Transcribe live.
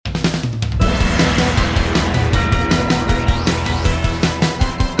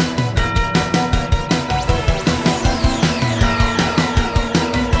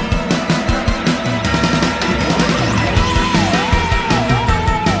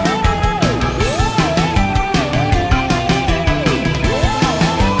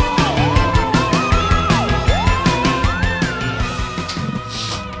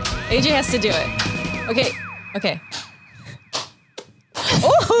AJ has to do it. Okay.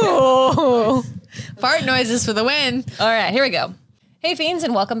 Oh! Fart noises for the win. All right, here we go. Hey, Fiends,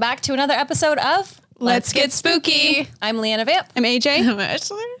 and welcome back to another episode of Let's Get Spooky. I'm Leanna Vamp. I'm AJ. I'm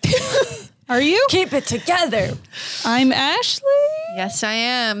Ashley. Are you? Keep it together. I'm Ashley. Yes, I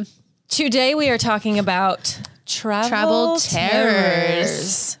am. Today we are talking about travel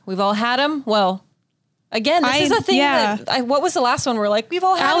terrors. We've all had them. Well, again, this is a thing that, what was the last one? We're like, we've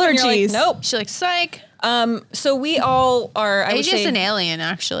all had them. Allergies. Nope. She's like, psych. So we all are, I would AJ's say, an alien,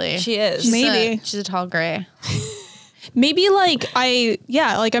 actually. she is. She's a tall gray. Maybe like I'm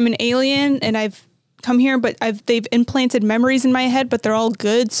an alien and I've come here, but they've implanted memories in my head, but they're all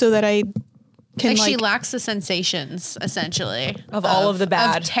good so that I can She lacks the sensations, essentially. Of all of the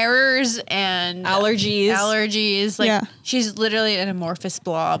bad. Of terrors and allergies. Like, she's literally an amorphous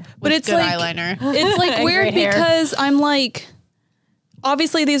blob with but it's good like, eyeliner. It's like And weird gray hair. because I'm like,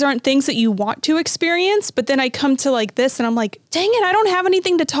 obviously these aren't things that you want to experience, but then I come to like this and I'm like, dang it, I don't have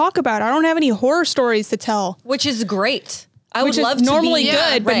anything to talk about. I don't have any horror stories to tell. Which is great. I Which would love is to normally be,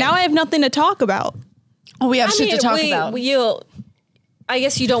 good, but right. now I have nothing to talk about. Oh, we have shit to talk about. I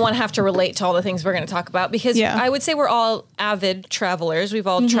guess you don't want to have to relate to all the things we're going to talk about because I would say we're all avid travelers. We've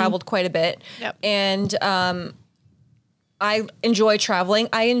all traveled quite a bit. Yep. And I enjoy traveling.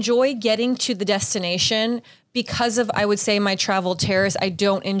 I enjoy getting to the destination because of, I would say, my travel terrors. I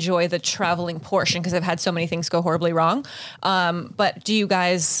don't enjoy the traveling portion because I've had so many things go horribly wrong. But do you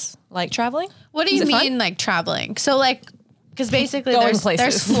guys like traveling? What do you mean, like, traveling? So, like, because basically Going there's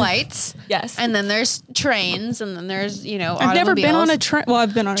places. flights. Yes. And then there's trains, and then there's, I've never been on a train. Well,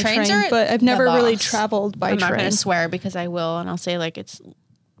 I've been on a Trains train, are but I've the never really boss. traveled by I'm train. not going to swear because I will, and I'll say, like, it's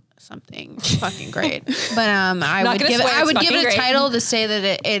something fucking great. But I would give it a great. title to say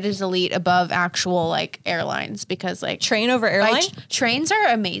that it is elite above actual, like, airlines because, like, Train over airline? trains are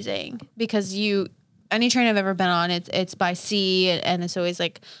amazing because any train I've ever been on, it's by sea, and it's always,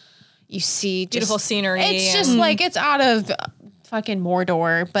 like, you see Beautiful scenery. It's just like it's out of fucking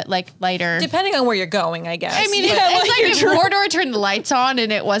Mordor, but like lighter. Depending on where you're going, I guess. I mean, it's like if Mordor turned the lights on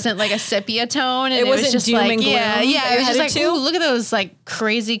and it wasn't like a sepia tone, and it was wasn't just doom like and gloom yeah, that it you're was just like, headed to? ooh, look at those like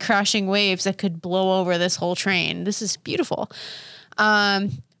crazy crashing waves that could blow over this whole train. This is beautiful. But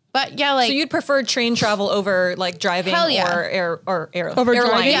yeah, like so you'd prefer train travel over like driving Hell yeah. or airline?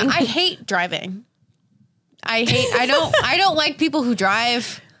 driving? yeah, I hate driving. I don't like people who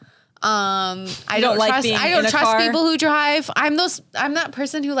drive. I don't like trust. being I don't in a trust car? people who drive. I'm that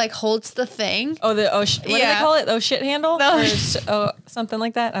person who like holds the thing. Oh, what do they Yeah. call it? Oh, shit handle? No. Or something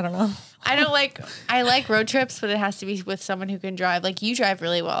like that? I don't know. I like road trips, but it has to be with someone who can drive. Like you drive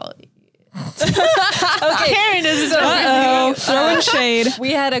really well. Okay. Karen doesn't Uh-oh, throwing shade.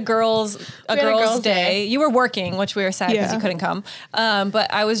 We had a girls' girls' day. day. You were working, which we were sad because Yeah. you couldn't come.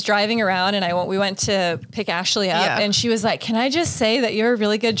 But I was driving around and we went to pick Ashley up Yeah. and she was like, "Can I just say that you're a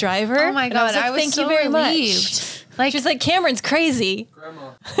really good driver?" Oh my And God, I I was like, was "Thank so you very relieved." much." Like She's like, "Cameron's crazy."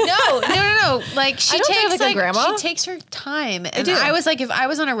 no. Like she don't drive takes like a grandma. she takes her time. And do. I was like, if I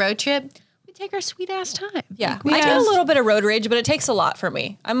was on a road trip, we take our sweet ass time. Yeah, Like, I get a little bit of road rage, but it takes a lot for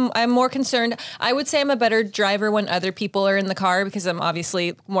me. I'm more concerned. I would say I'm a better driver when other people are in the car because I'm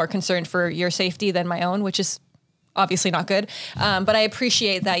obviously more concerned for your safety than my own, which is obviously not good. But I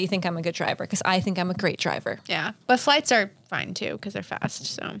appreciate that you think I'm a good driver because I think I'm a great driver. Yeah, but flights are fine too because they're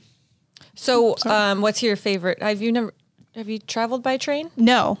fast. So, what's your favorite? Have you traveled by train?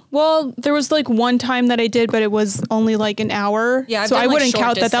 No. Well, there was like one time that I did, but it was only like an hour. Yeah, I've so done, I like, wouldn't short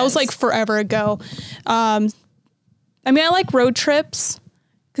count that. That was like distance. forever ago. I mean, I like road trips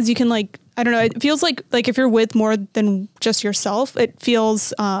because you can like, I don't know, it feels like if you're with more than just yourself, it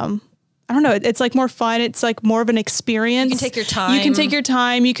feels, I don't know, it's like more fun. It's like more of an experience. You can take your time. You can take your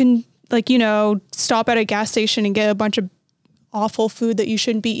time. You can like, stop at a gas station and get a bunch of awful food that you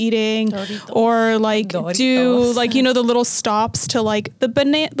shouldn't be eating, or like do Doritos. like the little stops to like the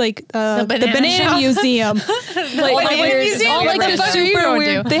banana banana shop. museum, like all like the super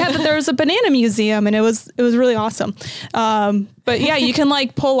weird. There's a banana museum, and it was really awesome. But yeah, you can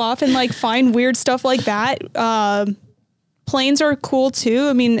like pull off and like find weird stuff like that. Planes are cool too.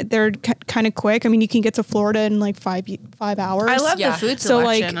 I mean, they're kind of quick. I mean, you can get to Florida in like 5 hours. I love Yeah. the food So,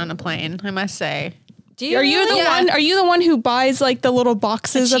 like- selection on a plane. I must say. Do you? Are you the really? one? Are you the one who buys like the little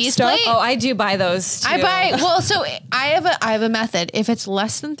boxes The of cheese stuff? plate? Oh, I do buy those too. So I have a method. If it's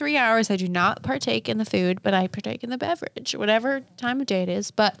less than 3 hours, I do not partake in the food, but I partake in the beverage, whatever time of day it is.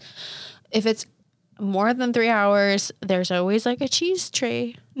 But if it's more than 3 hours, there's always like a cheese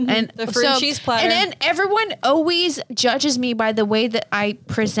tray. And The fruit and cheese platter. And then everyone always judges me by the way that I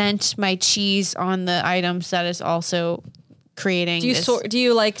present my cheese on the items that is also creating. Do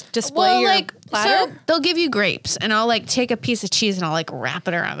you like display your platter? So they'll give you grapes, and I'll like take a piece of cheese and I'll like wrap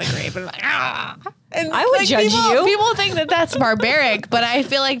it around the grape, and like And I would judge you. People think that that's barbaric, but I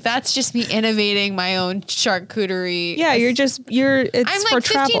feel like that's just me innovating my own charcuterie. Yeah, it's I'm for like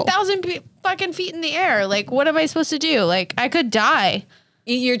travel. 15,000 fucking feet in the air. Like, what am I supposed to do? Like, I could die.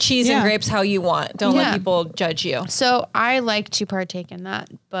 Eat your cheese and grapes how you want. Don't let people judge you. So I like to partake in that,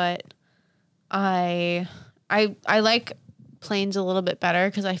 but I like planes a little bit better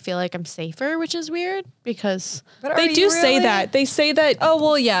because I feel like I'm safer, which is weird because they do say that. They say that. Oh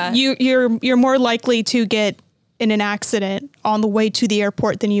well, yeah. You're more likely to get in an accident on the way to the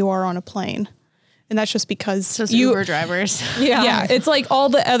airport than you are on a plane, and that's just because Uber drivers. Yeah, it's like all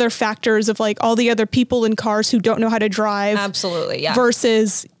the other factors of like all the other people in cars who don't know how to drive. Absolutely, yeah.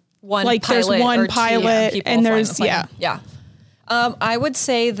 Versus one like pilot there's one pilot and there's yeah. I would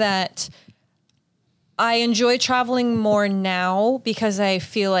say that I enjoy traveling more now because I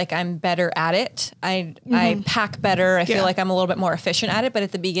feel like I'm better at it. I pack better. I feel like I'm a little bit more efficient at it. But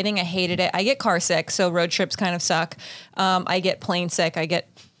at the beginning, I hated it. I get car sick, so road trips kind of suck. I get plane sick. I get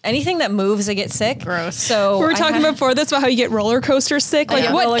anything that moves. I get sick. Gross. So we were talking before this about how you get roller coaster sick.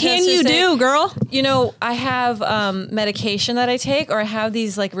 Like, what can you do, girl? You know, I have medication that I take, or I have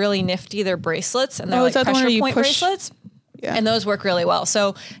these like really nifty. They're bracelets, and they're like pressure point bracelets. Yeah. And those work really well.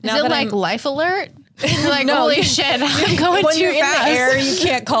 So now is it like Life Alert? You're like, no, holy shit, I'm going when too you're fast. in the air, you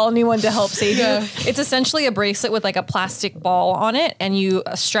can't call anyone to help save you. It's essentially a bracelet with like a plastic ball on it, and you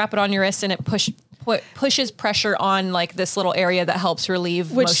strap it on your wrist, and it pushes pressure on like this little area that helps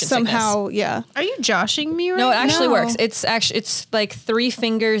relieve which motion somehow, sickness. Are you joshing me right now? No, it actually No. works. It's like 3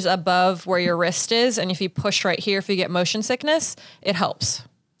 fingers above where your wrist is, and if you push right here, if you get motion sickness, it helps.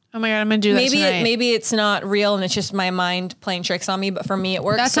 Oh my God, I'm going to do that tonight. Maybe it's not real and it's just my mind playing tricks on me, but for me it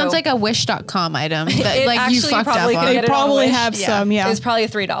works. That sounds like a Wish.com item that like you actually fucked probably up could on. get They it on probably Wish. have some, It's probably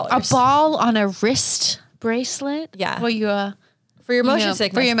 $3. A ball on a wrist bracelet? Yeah. Well, you for your motion know,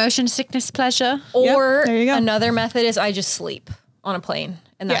 sickness. For your motion sickness pleasure. Or there you go. another method is I just sleep on a plane,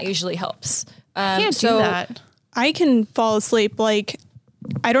 and that usually helps. Can't do that. I can fall asleep. Like,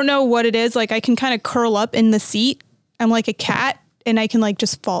 I don't know what it is. Like, I can kind of curl up in the seat. I'm like a cat, and I can like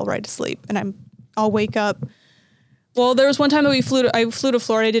just fall right asleep, and I'll wake up. Well, there was one time that I flew to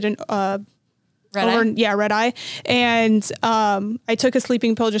Florida. I did an red eye, and I took a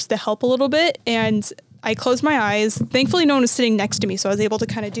sleeping pill just to help a little bit, and I closed my eyes. Thankfully, no one was sitting next to me, so I was able to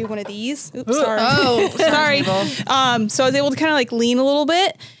kind of do one of these. Oops, sorry. Oh, sorry. So I was able to kind of like lean a little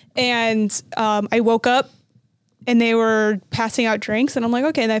bit, and I woke up, and they were passing out drinks, and I'm like,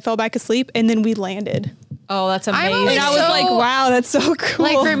 okay, and I fell back asleep, and then we landed. Oh, that's amazing. And I was like, wow, that's so cool.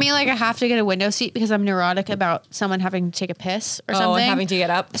 Like for me, like I have to get a window seat because I'm neurotic about someone having to take a piss or something. And having to get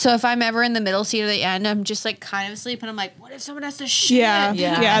up. So if I'm ever in the middle seat or the end, I'm just like kind of asleep and I'm like, what if someone has to shit? Yeah.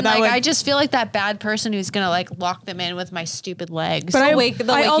 And like I just feel like that bad person who's gonna like lock them in with my stupid legs. But they'll wake you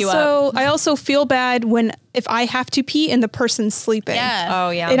up. I also feel bad if I have to pee and the person's sleeping. Yeah. Oh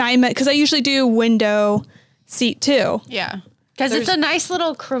yeah. And because I usually do window seat too. Yeah. Because it's a nice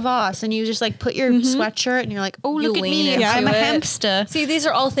little crevasse and you just like put your sweatshirt and you're like, oh, look at me. into I'm a it. hamster. See, these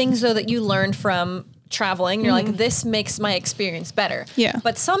are all things though that you learn from traveling. You're like, this makes my experience better. Yeah.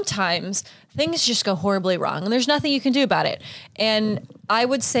 But sometimes things just go horribly wrong and there's nothing you can do about it. And I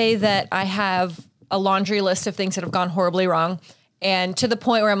would say that I have a laundry list of things that have gone horribly wrong. And to the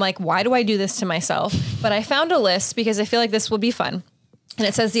point where I'm like, why do I do this to myself? But I found a list because I feel like this will be fun. And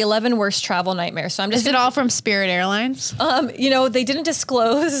it says the 11 worst travel nightmares. So I'm just Is it all from Spirit Airlines? they didn't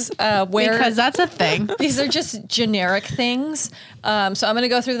disclose where. Because that's a thing. These are just generic things. So I'm going to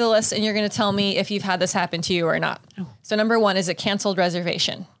go through the list and you're going to tell me if you've had this happen to you or not. Oh. So number 1 is a canceled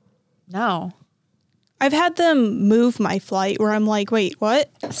reservation. No. I've had them move my flight where I'm like, wait, what?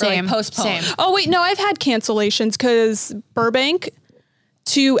 Same. Postpone. Same. Oh, wait, no, I've had cancellations because Burbank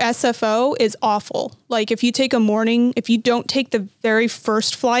to SFO is awful. Like if you don't take the very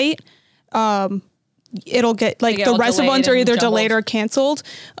first flight, it'll get like the rest of ones are either delayed or canceled.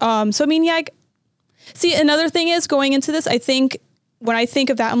 So I mean, see, another thing is going into this, I think when I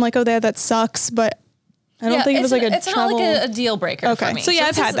think of that, I'm like, oh, that sucks, but I don't think it was like it's travel. not like a deal breaker for me. So yeah,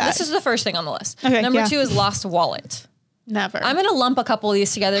 I've had that. This is the first thing on the list. Okay, number 2 is lost wallet. Never. I'm going to lump a couple of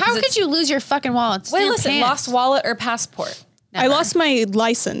these together. How could you lose your fucking wallet? Wait, listen, lost wallet or passport? Never. I lost my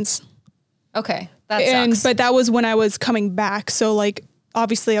license. Okay, that sucks. But that was when I was coming back. So like,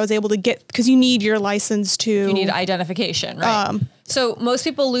 obviously I was able to get, because you need your license to. You need identification, right? So most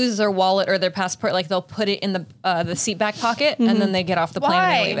people lose their wallet or their passport, like they'll put it in the seat back pocket and then they get off the plane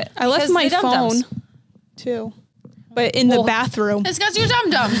and they leave it. I left my phone too. but in the bathroom. It's because you're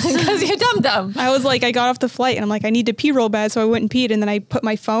dumb. Because you're dumb. I was like, I got off the flight and I'm like, I need to pee real bad. So I went and peed and then I put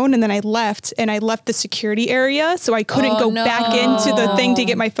my phone and then I left the security area. So I couldn't go back into the thing to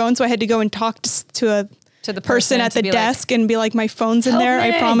get my phone. So I had to go and talk to the person at the desk and be like, my phone's in there.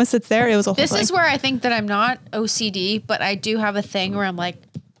 I promise it's there. It was a whole thing. This is where I think that I'm not OCD, but I do have a thing where I'm like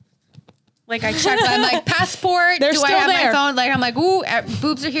I check, I'm like, passport, do I have my phone? Like, I'm like, ooh,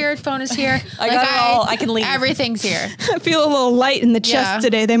 boobs are here, phone is here. I got it all, I can leave. Everything's here. I feel a little light in the chest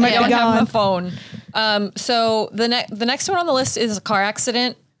today. They might be gone. I have my phone. So the next one on the list is a car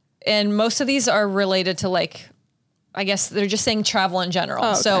accident. And most of these are related to like, I guess they're just saying travel in general.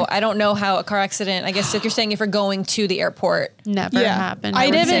 Oh, okay. So I don't know how a car accident, I guess if you're saying if you're going to the airport. Never happened. I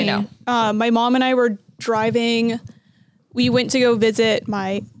didn't know. My mom and I were driving. We went to go visit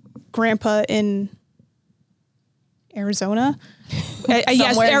my grandpa in Arizona.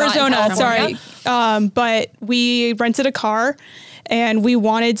 Yes, Arizona. Sorry. But we rented a car and we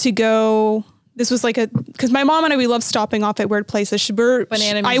wanted to go. This was like because my mom and I, we love stopping off at weird places.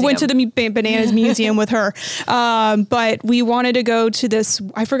 I went to the Bananas Museum with her. But we wanted to go to this,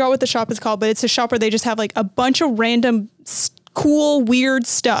 I forgot what the shop is called, but it's a shop where they just have like a bunch of random cool, weird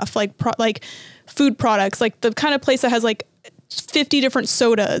stuff, like food products, like the kind of place that has like 50 different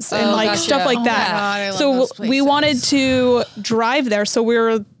sodas and stuff like that. God, so we wanted to drive there. So we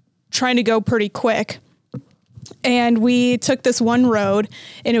were trying to go pretty quick. And we took this one road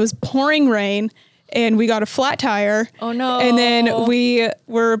and it was pouring rain and we got a flat tire. Oh no. And then we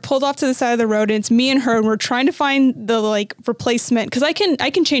were pulled off to the side of the road and it's me and her and we're trying to find the like replacement. Cause I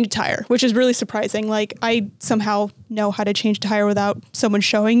can change a tire, which is really surprising. Like I somehow know how to change a tire without someone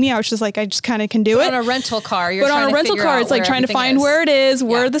showing me. I was just like, I just kind of can do it. On a rental car, it's like trying to find where it is,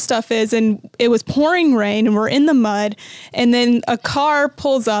 where the stuff is. And it was pouring rain and we're in the mud. And then a car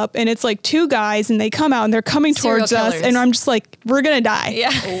pulls up and it's like two guys and they come out and they're coming towards us. And I'm just like, we're going to die.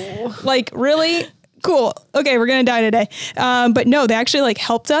 Yeah. Like really? Cool. Okay, we're gonna die today. But no, they actually like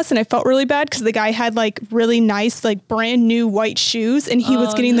helped us, and I felt really bad because the guy had like really nice, like brand new white shoes, and he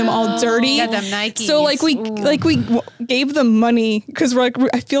was getting them all dirty. You got them Nikes. So we gave them money because we're like,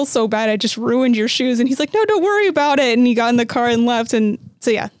 I feel so bad. I just ruined your shoes, and he's like, no, don't worry about it. And he got in the car and left. And so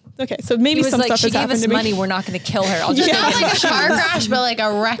yeah. Okay, so maybe some stuff has happened to me. Money, we're not going to kill her. I'll just not like a car crash, but like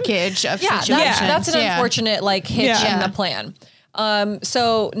a wreckage of situations. That's an unfortunate like hitch in the plan.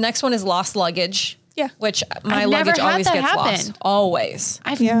 So next one is lost luggage. Yeah. Which my luggage always gets lost. Always.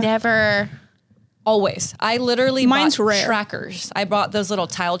 I've never. Always. I literally bought trackers. I bought those little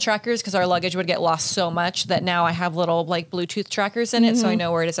tile trackers because our luggage would get lost so much that now I have little like Bluetooth trackers in it. So I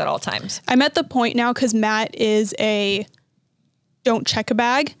know where it is at all times. I'm at the point now because Matt is don't check a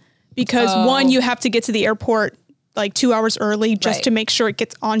bag because one, you have to get to the airport like 2 hours early just to make sure it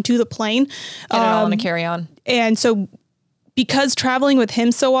gets onto the plane. Get it all in a carry-on. And so because traveling with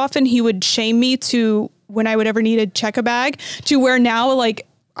him so often, he would shame me to when I would ever need to check a bag to where now like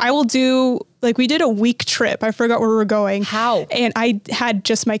I will do like we did a week trip. I forgot where we were going. How? And I had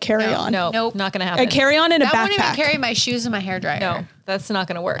just my carry-on. Nope. Not going to happen. A carry-on and a backpack. I wouldn't even carry my shoes and my hairdryer. No, that's not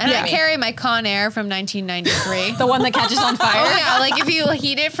going to work. And I carry my Conair from 1993. The one that catches on fire? Oh yeah, like if you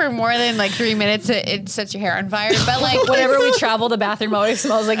heat it for more than like 3 minutes, it sets your hair on fire. But like whenever we travel, the bathroom always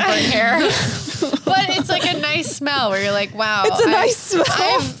smells like burnt hair. But it's like a nice smell where you're like, wow. It's a nice smell.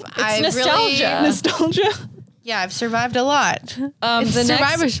 It's nostalgia. Nostalgia. Yeah, I've survived a lot. It's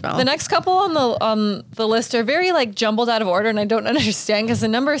survivor smell. The next couple on the list are very like jumbled out of order, and I don't understand because the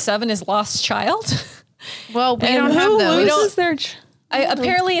number 7 is lost child. Well, we don't have those.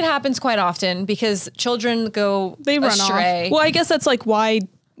 Apparently, it happens quite often because children run astray. Well, I guess that's like why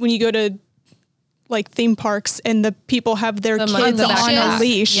when you go to like theme parks and the people have their kids on a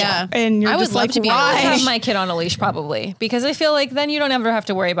leash, and you're just like, why? I would have my kid on a leash probably because I feel like then you don't ever have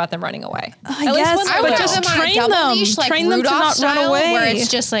to worry about them running away. I guess, but just train them. Leash, like train them to not run away. Where it's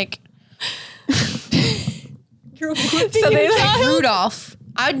just like Rudolph.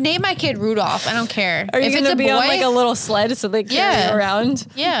 I would name my kid Rudolph. I don't care. Are you going to be on like a little sled so they carry around?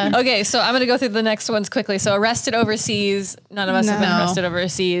 Yeah. Okay, so I'm going to go through the next ones quickly. So arrested overseas. None of us have been arrested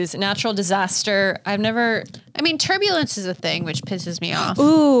overseas. Natural disaster. Turbulence is a thing, which pisses me off.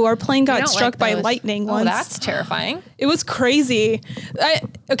 Ooh, our plane got struck by lightning once. Oh, that's terrifying. It was crazy.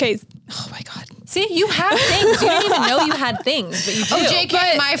 Oh my God. See, you have things. You didn't even know you had things, but you do. Oh,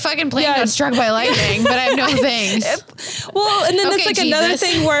 JK, my fucking plane got struck by lightning, but I have no things. Well, and then there's like another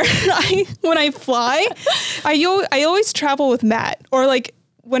thing where when I fly, I always travel with Matt, or like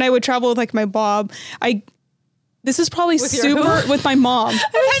when I would travel with like my Bob, this is probably with my mom. With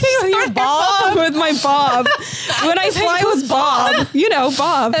my Bob. When I fly with Bob,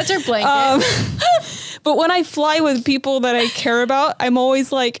 Bob. That's her blanket. But when I fly with people that I care about, I'm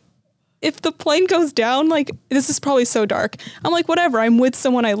always like, if the plane goes down, like, this is probably so dark. I'm like, whatever, I'm with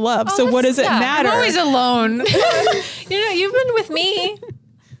someone I love. So what does it matter? I'm always alone. You've been with me.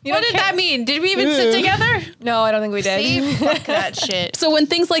 What did that mean? Did we even sit together? No, I don't think we did. See, fuck that shit. So when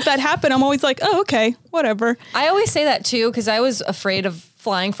things like that happen, I'm always like, oh, okay, whatever. I always say that too, because I was afraid of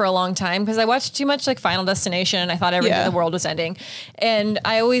flying for a long time because I watched too much like Final Destination and I thought everything in the world was ending. And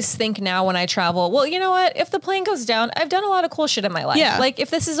I always think now when I travel, well, you know what? If the plane goes down, I've done a lot of cool shit in my life. Yeah. Like if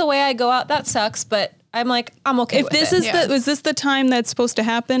this is the way I go out, that sucks, but I'm like, I'm okay with it. Is this the time that's supposed to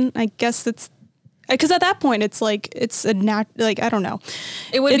happen? I guess it's, because at that point it's like, it's a I don't know.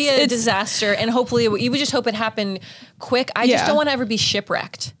 It would be a disaster, and hopefully you would just hope it happened quick. I just don't want to ever be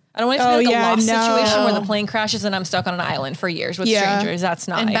shipwrecked. I don't want it to be like a lost situation where the plane crashes and I'm stuck on an island for years with strangers. That's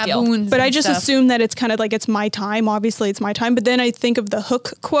not ideal. Baboons but and I just stuff. assume that it's kind of like, it's my time. Obviously it's my time. But then I think of the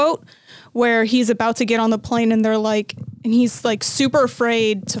Hook quote where he's about to get on the plane and they're like, and he's like super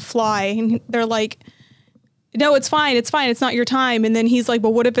afraid to fly. And they're like, no, it's fine. It's fine. It's not your time. And then he's like, but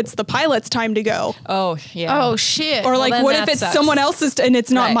what if it's the pilot's time to go? Oh, yeah. Oh, shit. Or like, what if it's someone else's and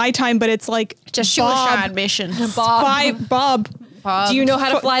it's not my time, but it's like just Bob, mission. Bob. Do you know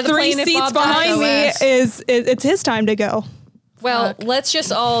how to fly the plane? 3 seats behind me it's his time to go. Well, let's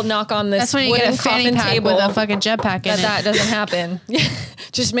just all knock on this That's when you get a fanny pack table with a fucking jetpack in it. That doesn't happen.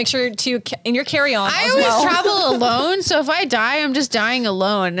 Just make sure to in your carry-on. I always travel alone, so if I die, I'm just dying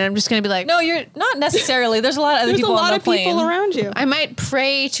alone, and I'm just gonna be like, no, you're not necessarily. There's a lot of other people on the plane. People around you. I might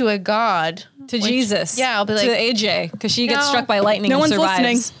pray to a god, to Jesus. Yeah, I'll be like to AJ because she gets struck by lightning. No and one's survives.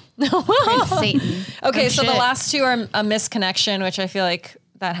 listening. and Satan. Okay, so the shit. last two are a misconnection, which I feel like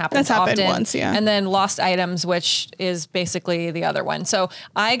that happens That's happened often. once, yeah. And then lost items, which is basically the other one. So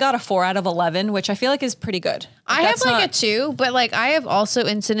I got a 4 out of 11, which I feel like is pretty good. I have like a 2, but like I have also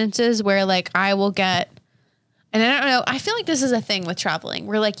incidences where like I will get, and I don't know, I feel like this is a thing with traveling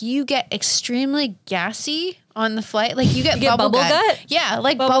where like you get extremely gassy on the flight. Like you get bubble gut. Yeah,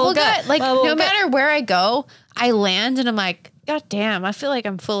 like bubble gut. Like no matter where I go, I land and I'm like, God damn, I feel like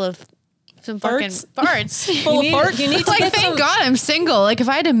I'm full of some fucking farts. Full of farts. You need to like, get thank God I'm single. Like if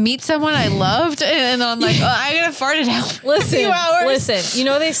I had to meet someone I loved and I'm like, oh, I gotta fart it out for a few hours. Listen, you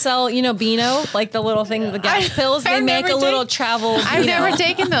know they sell, Beano, like the little thing, the gas pills. They make a little travel. I've never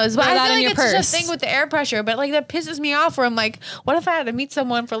taken those, but Put I that feel in like your it's purse. just a thing with the air pressure. But like that pisses me off. Where I'm like, what if I had to meet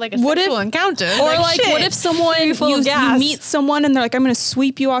someone for like a sexual encounter? Or like, what if someone you meet someone and they're like, I'm going to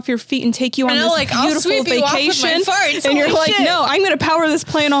sweep you off your feet and take you on this beautiful vacation, and you're like, no, I'm going to power this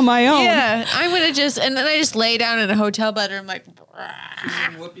plane on my own. Yeah, I'm gonna just, and then I just lay down in a hotel bed and I'm like,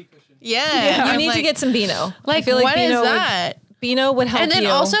 yeah. You need to get some Beano. Like, I feel like what Beano is that? Beano would help you. And then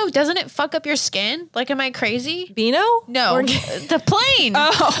also, doesn't it fuck up your skin? Like, am I crazy? Beano? No, the plane.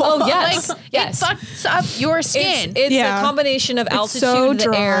 Oh yes, like, yes. It fucks up your skin. It's a combination of altitude, so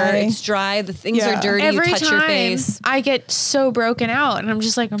the air. dry. It's dry. The things are dirty. Every you touch time your face. I get so broken out, and I'm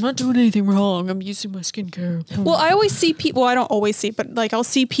just like, I'm not doing anything wrong. I'm using my skincare. Well, I always see people, I don't always see, but like I'll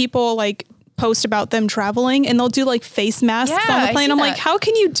see people like post about them traveling and they'll do like face masks on the plane. I'm like, how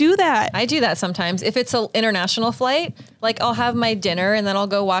can you do that? I do that sometimes. If it's an international flight, like I'll have my dinner and then I'll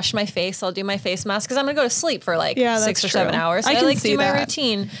go wash my face. I'll do my face mask because I'm gonna go to sleep for like 6 or 7 hours. I can like see do my that.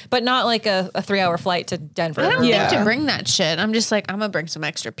 routine, but not like a 3-hour flight to Denver. I don't think to bring that shit. I'm just like, I'm gonna bring some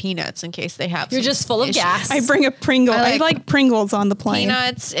extra peanuts in case they have. You're just full of gas. I bring a Pringle. I like Pringles on the plane.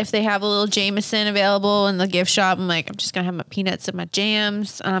 Peanuts. If they have a little Jameson available in the gift shop, I'm like, I'm just gonna have my peanuts and my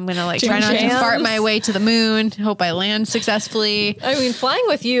jams. I'm gonna like try not to fart my way to the moon. Hope I land successfully. I mean, flying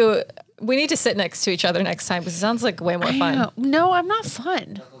with you, we need to sit next to each other next time because it sounds like way more fun. No, I'm not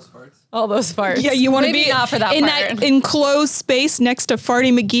fun. All those farts. Yeah, you want to be not for that in part. that enclosed space next to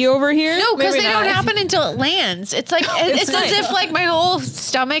Farty McGee over here. No, because Maybe they not. don't happen until it lands. It's like it's fine. as if like my whole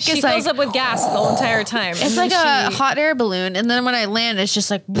stomach She is fills like up with gas the whole entire time. it's like a hot air balloon, and then when I land, it's just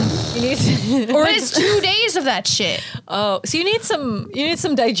like. You need to, Or it's 2 days of that shit. so you need some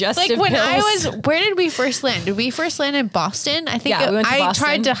digestive Like when pills. I was, where did we first land? Did we first land in Boston? I think we went to I Boston.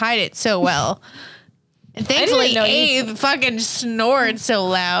 tried to hide it so well. And thankfully, know Abe fucking snored so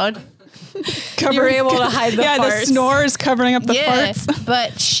loud. you were able to hide the farts. the snores covering up the farts.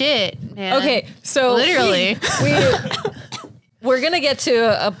 But shit, man. Okay, so Literally. we're gonna get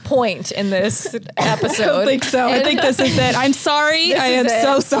to a point in this episode. I don't think so. I think this is it. I'm sorry. I am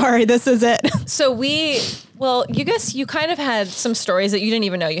so sorry. This is it. So you kind of had some stories that you didn't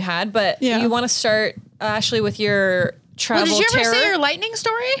even know you had, but you want to start, Ashley, with your travel Did you ever terror? say your lightning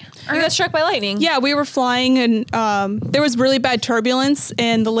story? You got struck by lightning. Yeah, we were flying and there was really bad turbulence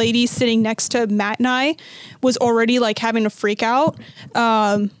and the lady sitting next to Matt and I was already like having a freak out.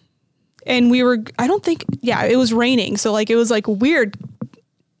 and it was raining. So like, it was like weird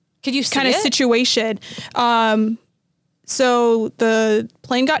Could you see kind of situation. So the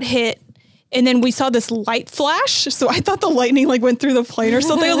plane got hit. And then we saw this light flash. So I thought the lightning like went through the plane or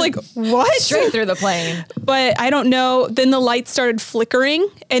something. I was like, what? Straight through the plane. But I don't know. Then the lights started flickering.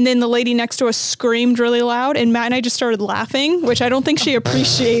 And then the lady next to us screamed really loud. And Matt and I just started laughing, which I don't think she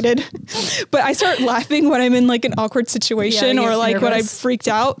appreciated. But I start laughing when I'm in like an awkward situation or like when I'm freaked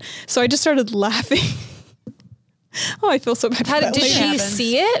out. So I just started laughing. Oh, I feel so bad. Did she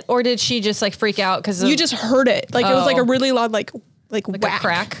see it or did she just like freak out? Because you just heard it. Like it was like a really loud like whack. A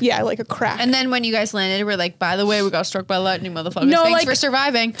crack? Yeah, like a crack. And then when you guys landed, we're like, by the way, we got struck by lightning, motherfuckers. No, Thanks like for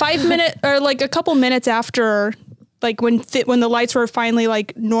surviving. 5 minutes or like a couple minutes after, like when the lights were finally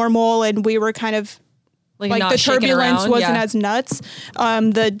like normal and we were kind of like the turbulence wasn't as nuts.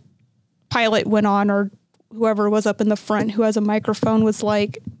 The pilot went on, or whoever was up in the front who has a microphone was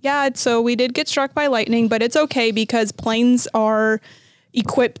like, yeah, so we did get struck by lightning, but it's okay because planes are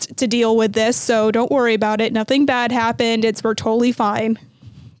equipped to deal with this, so don't worry about it. Nothing bad happened. We're totally fine.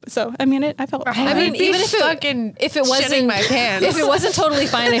 So I mean, I felt. I mean, even if it wasn't my pants, if it wasn't totally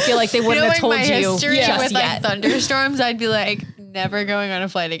fine, I feel like they wouldn't have told my you history just with yet. like thunderstorms. I'd be like, never going on a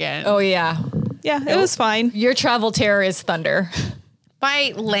flight again. Oh yeah, it was fine. Your travel terror is thunder.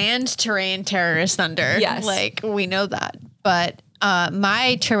 My land terrain terror is thunder. Yes, like we know that. But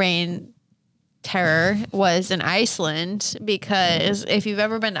my terrain terror was in Iceland, because if you've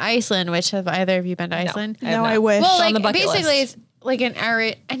ever been to Iceland, which have either of you been to Iceland? No, I wish. Well, It's on like the bucket basically list. it's like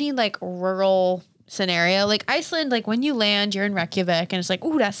any like rural scenario. Like Iceland, like when you land, you're in Reykjavik and it's like,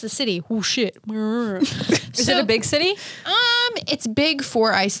 oh, that's the city. Oh shit. Is it a big city? It's big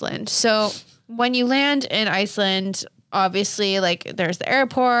for Iceland. So when you land in Iceland, obviously like there's the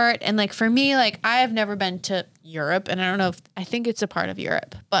airport, and like for me, like I have never been to Europe, and I don't know I think it's a part of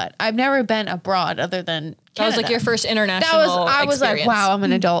Europe, but I've never been abroad other than Canada. That was like your first international I was like, experience. wow, I'm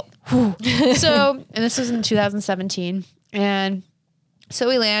an adult. So, and this was in 2017, and so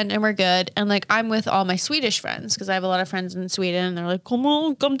we land and we're good, and like I'm with all my Swedish friends because I have a lot of friends in Sweden, and they're like, come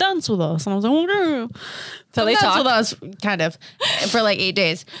on, come dance with us, and I was like, okay. So they talk with us kind of for like 8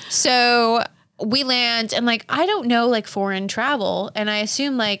 days. So we land, and like I don't know like foreign travel, and I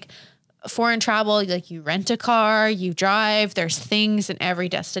assume like foreign travel, like you rent a car, you drive, there's things in every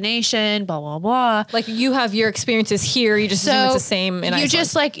destination, blah blah blah. Like you have your experiences here, you just assume it's the same in Iceland. You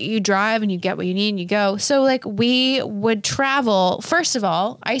just like you drive and you get what you need and you go. So like we would travel. First of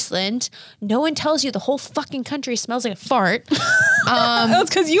all, Iceland, no one tells you the whole fucking country smells like a fart. That's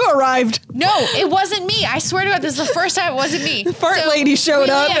because you arrived. No, it wasn't me. I swear to God, this is the first time it wasn't me. Fart lady showed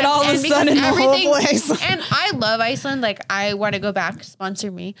up, and all of a sudden the whole place. And I love Iceland. Like I want to go back.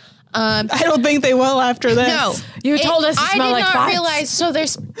 Sponsor me. I don't think they will after this. No, You told us to smell like I did not farts. realize. So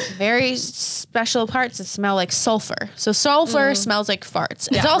there's very special parts that smell like sulfur. So sulfur smells like farts.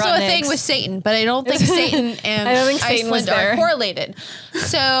 It's also rotten a thing eggs. with Satan, but I don't think Satan and I don't think Satan was Iceland there. are correlated.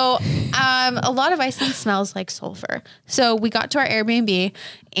 So a lot of Iceland smells like sulfur. So we got to our Airbnb,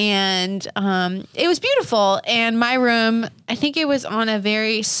 and it was beautiful. And my room, I think it was on a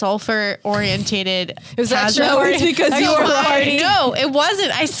very sulfur orientated. It was actually It's because you were right. No, it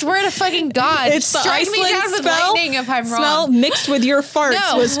wasn't. I swear to fucking God. It's the Strike me Iceland down with smell. lightning if I'm Smell wrong. mixed with your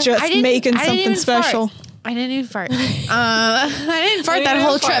farts was just making something special. I didn't even fart. I didn't fart that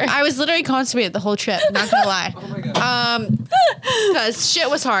whole trip. I was literally constipated the whole trip. Not gonna lie. Oh my God. Because shit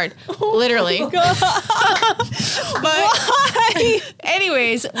was hard, literally. But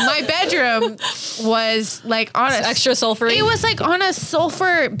anyways, my bedroom was like on a extra sulfury. It was like on a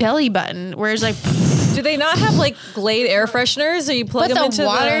sulfur belly button, where it's like. Do they not have like Glade air fresheners? Or you plug But them the into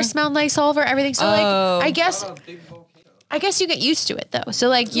water smelled like sulfur, everything. So like, I guess. What a big volcano. I guess you get used to it though. So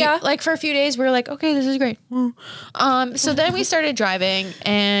like, Yeah. like for a few days we were like, okay, this is great. So then we started driving,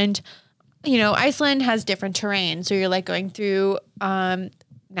 and you know, Iceland has different terrain. So you're like going through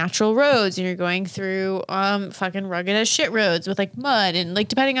natural roads, and you're going through fucking rugged as shit roads with like mud, and like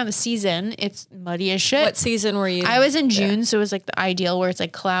depending on the season, it's muddy as shit. What season were you? I was in June, so it was like the ideal where it's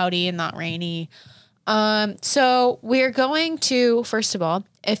like cloudy and not rainy. So we're going to, first of all,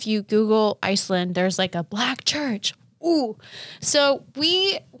 if you Google Iceland, there's like a black church. Ooh. So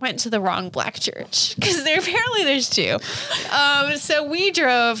we went to the wrong black church, because there's two. So we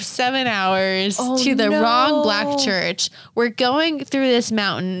drove 7 hours to the wrong black church. We're going through this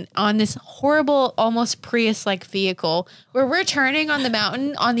mountain on this horrible, almost Prius-like vehicle, where we're turning on the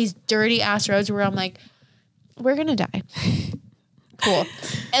mountain on these dirty ass roads where I'm like, we're going to die. Cool.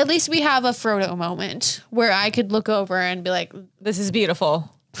 At least we have a Frodo moment where I could look over and be like, This is beautiful.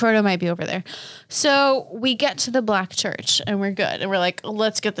 Frodo might be over there. So we get to the black church and we're good. And we're like,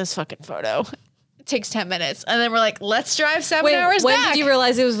 let's get this fucking photo. It takes 10 minutes. And then we're like, let's drive 7 hours when back. When did you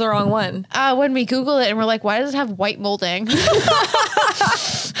realize it was the wrong one? When we Google it and we're like, why does it have white molding?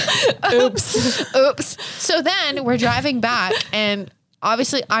 Oops. So then we're driving back and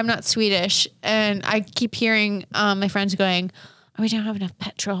obviously I'm not Swedish. And I keep hearing my friends going, oh, we don't have enough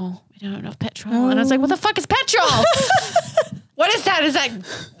petrol. We don't have enough petrol. And I was like, what the fuck is petrol? What is that? Is that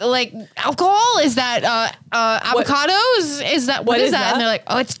like alcohol? Is that avocados? Is that what is that? And they're like,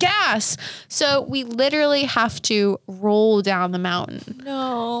 oh, it's gas. So we literally have to roll down the mountain.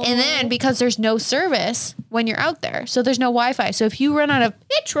 No. And then because there's no service when you're out there, so there's no Wi-Fi. So if you run out of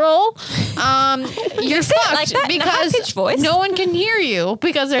petrol, you're fucked like that because no one can hear you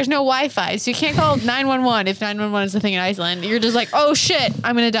because there's no Wi-Fi. So you can't call 911 if 911 is the thing in Iceland. You're just like, oh shit,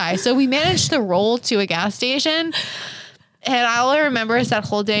 I'm gonna die. So we managed to roll to a gas station. And all I remember is that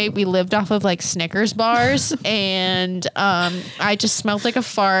whole day we lived off of like Snickers bars and I just smelled like a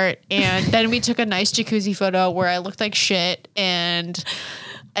fart. And then we took a nice jacuzzi photo where I looked like shit and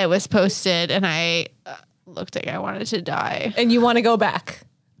it was posted and I looked like I wanted to die. And you want to go back.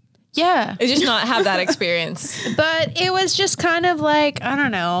 Yeah. It's just not have that experience. But it was just kind of like, I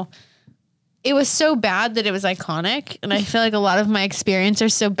don't know. It was so bad that it was iconic. And I feel like a lot of my experiences are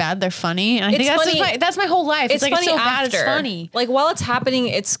so bad they're funny. And I think that's my whole life. It's like funny it's so after. bad it's funny. Like while it's happening,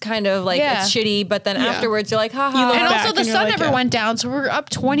 it's kind of like it's shitty, but then afterwards you're like, haha. And also the sun never went down, so we're up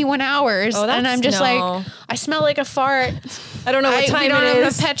 21 hours. Oh, and I'm just like, I smell like a fart. I don't know what time we don't it have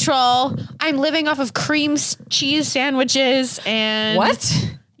is. enough petrol. I'm living off of cream cheese sandwiches and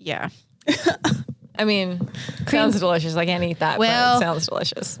What? Yeah. I mean, sounds delicious. I can't eat that, Well- but it sounds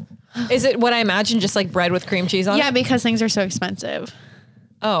delicious. Is it what I imagine, just like bread with cream cheese on it? Yeah, because things are so expensive.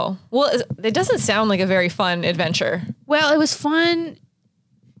 Oh, well, it doesn't sound like a very fun adventure. Well, it was fun.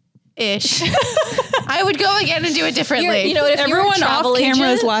 Ish. I would go again and do it differently. You know, if Everyone you're a travel off camera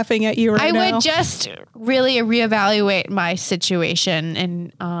agent, is laughing at you right now. I would just really reevaluate my situation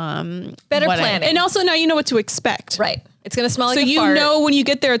and better planning. And also now you know what to expect. Right. It's going to smell like So a you fart. know when you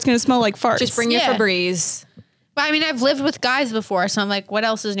get there, it's going to smell like farts. Just bring your Yeah. Febreze. But I mean, I've lived with guys before, so I'm like, what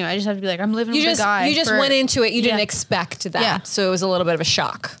else is new? I just have to be like, I'm living with a guy. You just went into it. You didn't Yeah. expect that. Yeah. So it was a little bit of a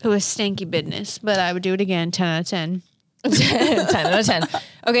shock. It was stanky business, but I would do it again. 10 out of 10. 10 out of 10.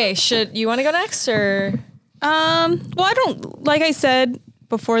 Okay. Should you want to go next or? Well, I don't, like I said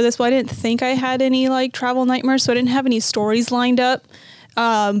before this, I didn't think I had any like travel nightmares, so I didn't have any stories lined up.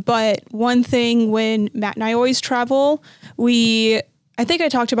 But one thing when Matt and I always travel, I think I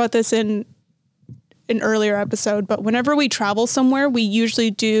talked about this in an earlier episode, but whenever we travel somewhere, we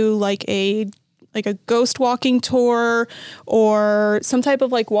usually do like a ghost walking tour or some type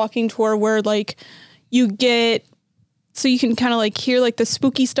of like walking tour where like you get, so you can kind of like hear like the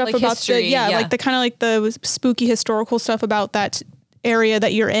spooky stuff Like about history, like the kind of like the spooky historical stuff about that area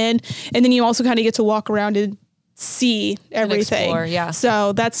that you're in. And then you also kind of get to walk around and see everything. explore, yeah.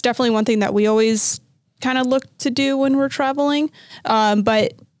 So that's definitely one thing that we always kind of look to do when we're traveling.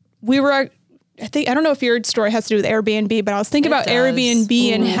 But I don't know if your story has to do with Airbnb, but I was thinking about does.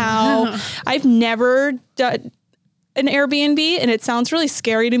 Airbnb and how I've never done an Airbnb and it sounds really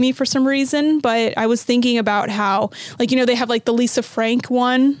scary to me for some reason, but I was thinking about how, like, you know, they have like the Lisa Frank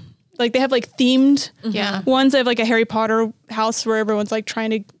one, like they have like themed ones. They have like a Harry Potter house where everyone's like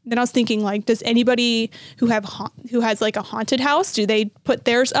trying to, then I was thinking like, does anybody who has like a haunted house, do they put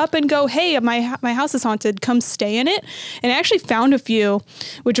theirs up and go, hey, my house is haunted, come stay in it? And I actually found a few,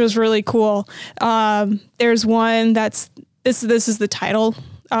 which was really cool. There's one this is the title.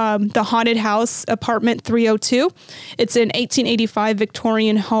 The Haunted House, Apartment 302. It's an 1885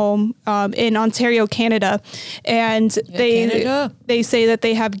 Victorian home in Ontario, Canada. And they say that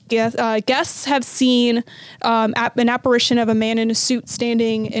they have guests have seen an apparition of a man in a suit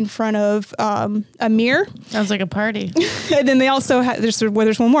standing in front of a mirror. Sounds like a party. And then they also have, there's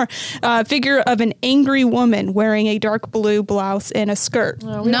one more, figure of an angry woman wearing a dark blue blouse and a skirt.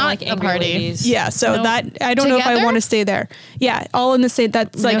 Not Not a party. Ladies. Yeah, so that, I don't know if I Together? want to stay there. Yeah, all in the same,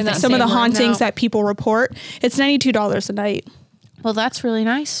 that's like that some of the same room, hauntings no. that people report. It's $92 a night. Well, that's really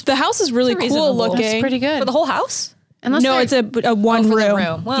nice. The house is really cool reasonable. looking. That's pretty good. For the whole house? Unless No, they're- it's a one For room. the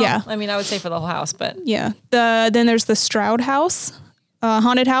room. Well, yeah, I mean, I would say for the whole house, but yeah. Then there's the Stroud House,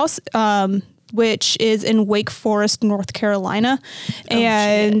 haunted house, which is in Wake Forest, North Carolina,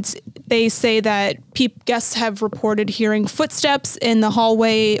 and they say that guests have reported hearing footsteps in the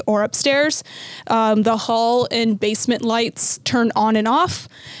hallway or upstairs. The hall and basement lights turn on and off.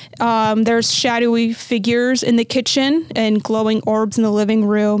 There's shadowy figures in the kitchen and glowing orbs in the living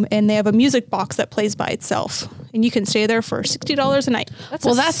room, and they have a music box that plays by itself. and you can stay there for $60 a night. That's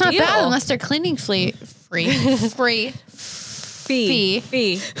not bad unless they're cleaning free.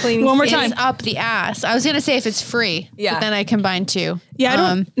 Fee. Cleaning one more time. It's up the ass. I was gonna say if it's free, but then I combine two. Yeah, I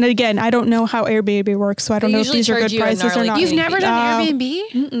don't. And again, I don't know how Airbnb works, so I don't know if these are good prices or not. You've never done Airbnb?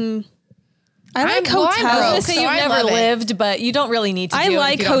 Mm-mm. I like hotels. I was gonna say you've never lived, but you don't really need to. I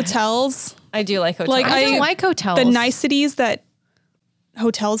like hotels. I do like hotels. Like I don't like hotels. The niceties that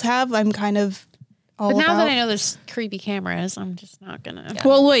hotels have, I'm kind of. But now that I know there's creepy cameras, I'm just not gonna. Yeah.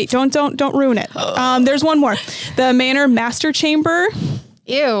 Well, wait, don't ruin it. There's one more. The Manor Master Chamber.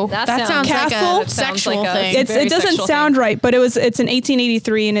 Ew, that sounds castle. like a sexual thing. It doesn't sound right, but it's in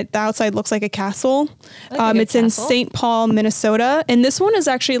 1883, and the outside looks like a castle. It's in St. Paul, Minnesota, and this one is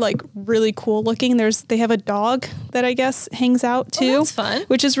actually like really cool looking. They have a dog that I guess hangs out too, that's fun.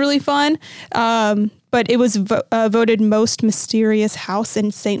 Which is really fun. But it was voted most mysterious house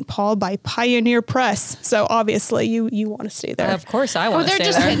in St. Paul by Pioneer Press. So obviously you want to stay there. Of course I want to stay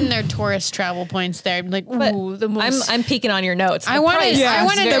there. They're just hitting their tourist travel points there. Like, ooh, the most. I'm peeking on your notes. I wanted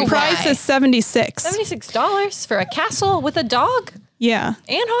the price is $76. $76 for a castle with a dog? Yeah.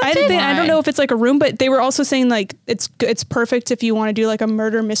 And haunted? I don't know if it's like a room, but they were also saying like it's perfect if you want to do like a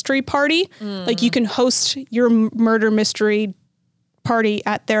murder mystery party. Like you can host your murder mystery party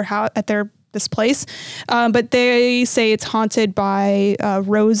at their house, this place. But they say it's haunted by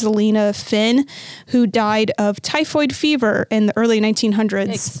Rosalina Finn, who died of typhoid fever in the early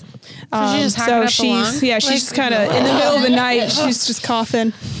 1900s. She's just kind of in the middle of the night. She's just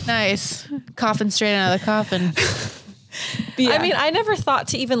coughing. Nice. Coughing straight out of the coffin. I mean, I never thought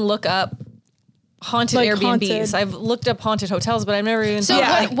to even look up haunted Airbnbs. I've looked up haunted hotels, but I've never even.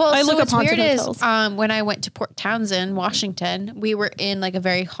 I look up haunted hotels. When I went to Port Townsend, Washington, we were in like a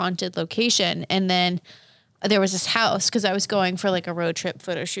very haunted location, and then there was this house because I was going for like a road trip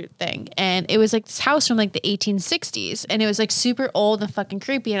photo shoot thing, and it was like this house from like the 1860s, and it was like super old and fucking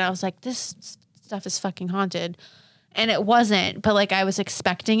creepy, and I was like, this stuff is fucking haunted, and it wasn't, but like I was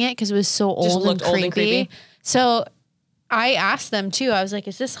expecting it because it was so old and creepy. So I asked them too. I was like,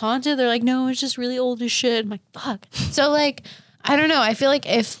 is this haunted? They're like, no, it's just really old as shit. I'm like, fuck. So like, I don't know. I feel like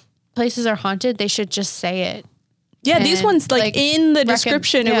if places are haunted, they should just say it. Yeah, these ones like in the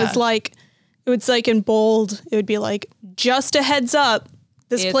description, it was like in bold. It would be like, just a heads up.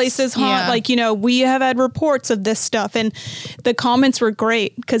 This place is haunted. Like, we have had reports of this stuff, and the comments were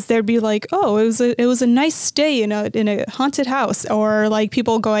great because they'd be like, "Oh, it was a nice stay in a haunted house," or like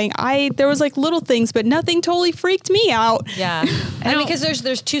people going, there was like little things, but nothing totally freaked me out." Yeah, and because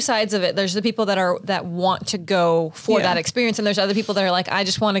there's two sides of it. There's the people that want to go for that experience, and there's other people that are like, "I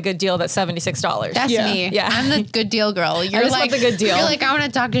just want a good deal. That's $76." That's me. Yeah, I'm the good deal girl. You're like the good deal. You're like, I want to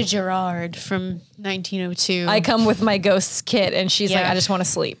talk to Gerard from 1902. I come with my ghost kit, and she's like, I just want to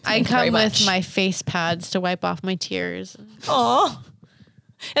sleep. I come with my face pads to wipe off my tears. Aw.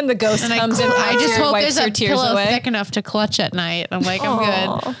 And the ghost comes in. I just hope wipes there's her a tears pillow away. thick enough to clutch at night. I'm like,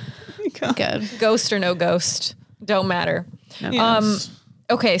 I'm good. Good. Ghost or no ghost, don't matter. No.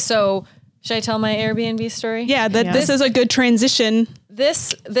 Okay, so should I tell my Airbnb story? Yeah, this is a good transition.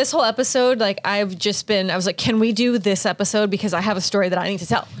 This whole episode, like I was like, can we do this episode? Because I have a story that I need to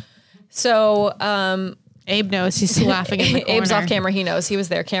tell. So, Abe knows. He's laughing in the corner. Abe's off camera. He knows. He was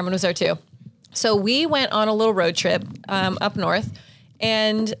there. Cameron was there too. So we went on a little road trip up north,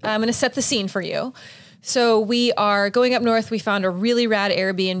 and I'm going to set the scene for you. So we are going up north. We found a really rad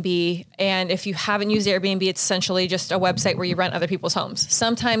Airbnb. And if you haven't used Airbnb, it's essentially just a website where you rent other people's homes.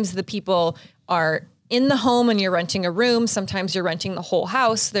 Sometimes the people are in the home and you're renting a room. Sometimes you're renting the whole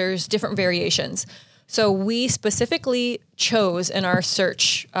house. There's different variations. So we specifically chose in our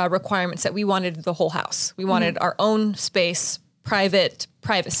search requirements that we wanted the whole house. We wanted our own space,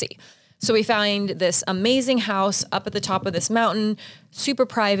 privacy. So we find this amazing house up at the top of this mountain, super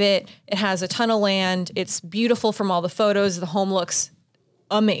private. It has a ton of land. It's beautiful from all the photos. The home looks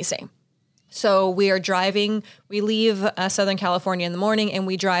amazing. So we are driving. We leave Southern California in the morning and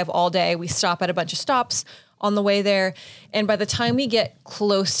we drive all day. We stop at a bunch of stops on the way there. And by the time we get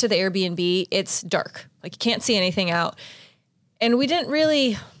close to the Airbnb, it's dark. Like you can't see anything out. And we didn't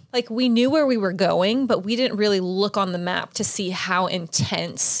really, we knew where we were going, but we didn't really look on the map to see how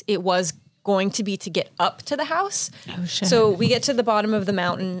intense it was going to be to get up to the house. Oh, shit. So we get to the bottom of the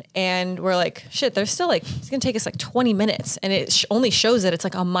mountain and we're like, shit, there's still it's going to take us 20 minutes. And it only shows that it's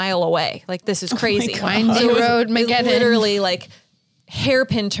a mile away. This is crazy. Windy road, Mageddon. Literally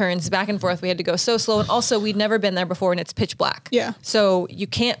hairpin turns back and forth. We had to go so slow. And also we'd never been there before and it's pitch black. Yeah. So we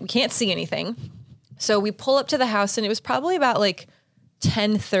can't see anything. So we pull up to the house and it was probably about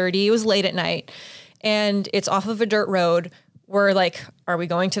 10:30. It was late at night and it's off of a dirt road we're like, are we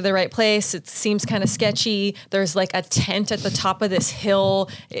going to the right place? It seems kind of sketchy. There's like a tent at the top of this hill.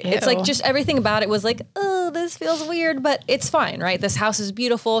 It's like just everything about it was like, oh, this feels weird, but it's fine, right? This house is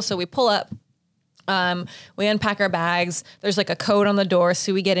beautiful. So we pull up, we unpack our bags. There's like a code on the door.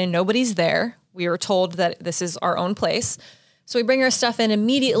 So we get in, nobody's there. We were told that this is our own place. So we bring our stuff in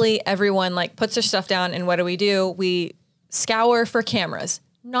immediately. Everyone like puts their stuff down. And what do? We scour for cameras,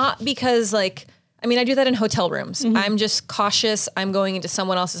 not because like, I mean, I do that in hotel rooms. I'm just cautious. I'm going into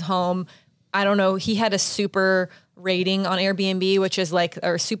someone else's home. I don't know. He had a super rating on Airbnb, which is like,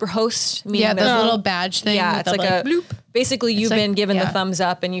 or super host. Yeah, the little badge thing. Yeah, it's like a, bloop. Basically you've been given the thumbs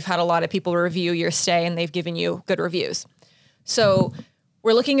up and you've had a lot of people review your stay and they've given you good reviews. So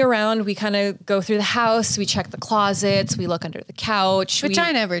we're looking around. We kind of go through the house. We check the closets. We look under the couch. Which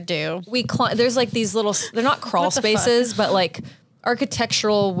I never do. There's like these little, they're not crawl spaces, but like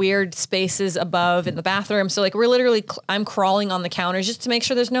architectural weird spaces above in the bathroom. So like we're literally, I'm crawling on the counters just to make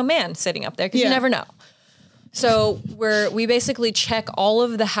sure there's no man sitting up there because you never know. So we basically check all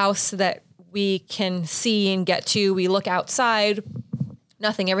of the house that we can see and get to. We look outside,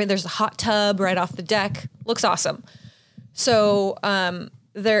 nothing. There's a hot tub right off the deck. Looks awesome. So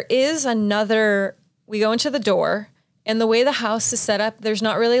there is we go into the door, and the way the house is set up, there's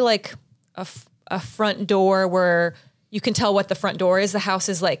not really like a front door where you can tell what the front door is. The house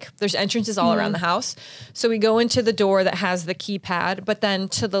is like, there's entrances all around the house. So we go into the door that has the keypad, but then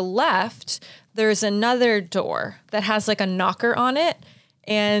to the left, there's another door that has like a knocker on it.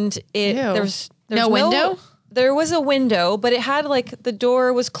 And there's no window? There was a window, but it had like, the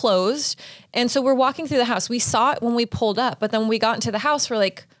door was closed. And so we're walking through the house. We saw it when we pulled up, but then when we got into the house, we're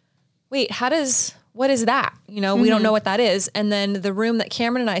like, wait, what is that? We don't know what that is. And then the room that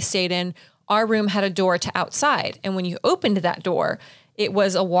Cameron and I stayed in, our room had a door to outside. And when you opened that door, it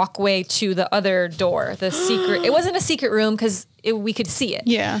was a walkway to the other door, the secret. It wasn't a secret room because we could see it.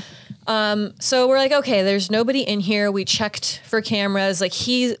 Yeah. So we're like, okay, there's nobody in here. We checked for cameras. Like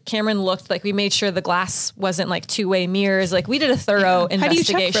Cameron looked, like we made sure the glass wasn't like two-way mirrors. Like we did a thorough investigation.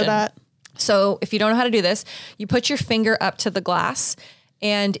 How do you check for that? So if you don't know how to do this, you put your finger up to the glass.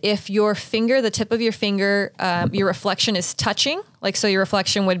 And if the tip of your finger, your reflection is touching, like, so your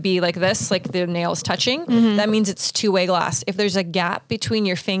reflection would be like this, like the nail's touching, that means it's two-way glass. If there's a gap between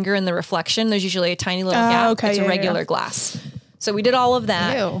your finger and the reflection, there's usually a tiny little gap. Okay, it's a regular glass. So we did all of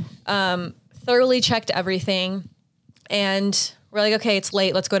that, thoroughly checked everything. And we're like, okay, it's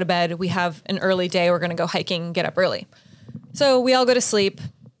late. Let's go to bed. We have an early day. We're going to go hiking, get up early. So we all go to sleep.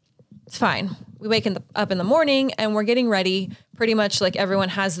 It's fine. We wake up in the morning and we're getting ready. Pretty much like everyone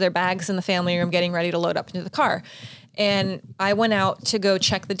has their bags in the family room, getting ready to load up into the car. And I went out to go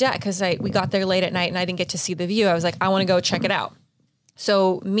check the deck because we got there late at night and I didn't get to see the view. I was like, I want to go check it out.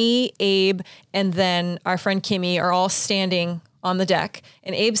 So me, Abe, and then our friend Kimmy are all standing on the deck.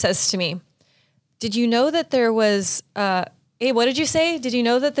 And Abe says to me, did you know that there was, Abe, what did you say? Did you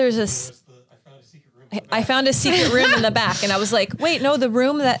know that there's I found a secret room in the back. And I was like, wait, no, the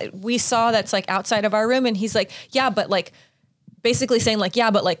room that we saw that's like outside of our room. And he's like, yeah, but like, basically saying like,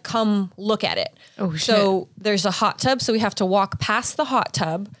 yeah, but like, come look at it. Oh, shit. So there's a hot tub. So we have to walk past the hot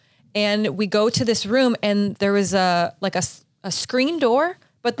tub and we go to this room and there was a screen door,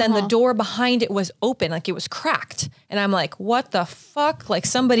 but then the door behind it was open, like it was cracked. And I'm like, what the fuck? Like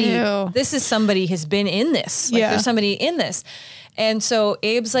somebody has been in this. Like there's somebody in this. And so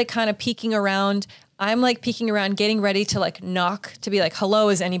Abe's like kind of peeking around. I'm like peeking around, getting ready to like knock to be like, hello,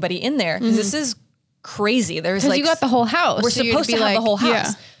 is anybody in there? Because this is crazy. There's like, you got the whole house. We're supposed to have the whole house.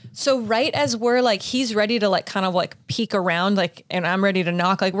 Yeah. So right as we're like, he's ready to like kind of like peek around, like, and I'm ready to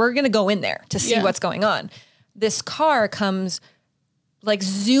knock, like we're going to go in there to see what's going on. This car comes like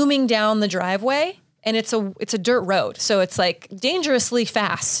zooming down the driveway and it's a dirt road. So it's like dangerously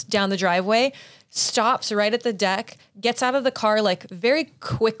fast down the driveway, stops right at the deck, gets out of the car like very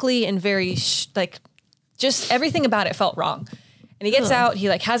quickly and very like just everything about it felt wrong. And he gets out, he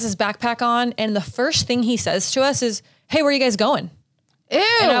like has his backpack on. And the first thing he says to us is, hey, where are you guys going?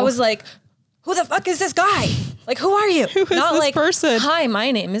 Ew. And I was like, who the fuck is this guy? Like, who are you? Who is Not this like, person? Hi,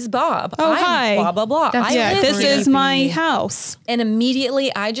 my name is Bob. Oh, I'm hi. Blah, blah, blah. This is my house. And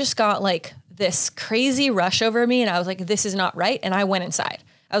immediately I just got like this crazy rush over me. And I was like, this is not right. And I went inside.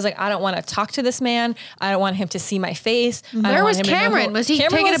 I was like, I don't want to talk to this man. I don't want him to see my face. Where was Cameron? Was he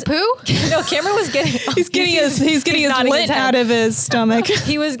taking a poo? No, Cameron was getting. He's getting his lint out of his stomach.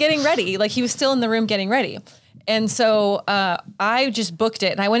 He was getting ready. Like he was still in the room getting ready. And so I just booked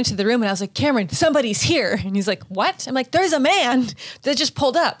it and I went into the room and I was like, Cameron, somebody's here. And he's like, what? I'm like, there's a man that just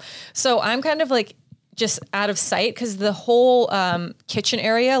pulled up. So I'm kind of like just out of sight because the whole kitchen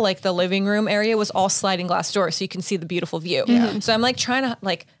area, like the living room area, was all sliding glass doors, so you can see the beautiful view. Yeah. So I'm like trying to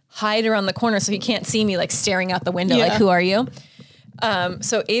like hide around the corner so he can't see me like staring out the window. Like, who are you?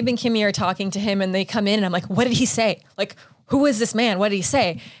 So Abe and Kimmy are talking to him, and they come in, and I'm like, what did he say? Like, who is this man? What did he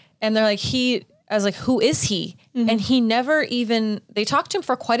say? And they're like, I was like, who is he? And he never even. They talked to him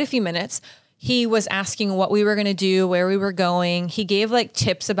for quite a few minutes. He was asking what we were going to do, where we were going. He gave like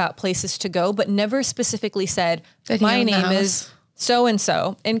tips about places to go, but never specifically said, my name is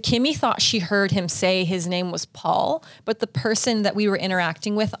so-and-so. And Kimmy thought she heard him say his name was Paul, but the person that we were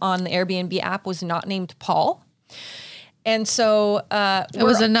interacting with on the Airbnb app was not named Paul. And so it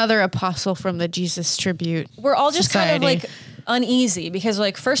was another apostle from the Jesus Tribute. We're all just kind of like uneasy because,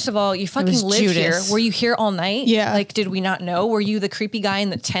 like, first of all, you fucking live Judas. Here. Were you here all night? Yeah. Like, did we not know? Were you the creepy guy in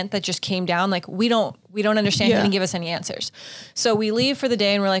the tent that just came down? Like, we don't understand. He didn't give us any answers. So we leave for the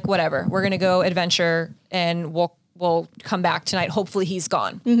day, and we're like, whatever. We're gonna go adventure, and we'll come back tonight. Hopefully, he's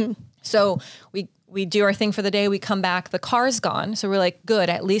gone. Mm-hmm. So we do our thing for the day. We come back. The car's gone. So we're like, good.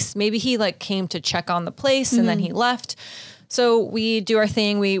 At least maybe he like came to check on the place, and then he left. So we do our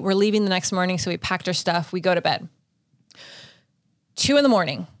thing. We're leaving the next morning. So we packed our stuff. We go to bed. 2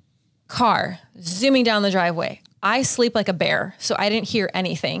 a.m, car zooming down the driveway. I sleep like a bear, so I didn't hear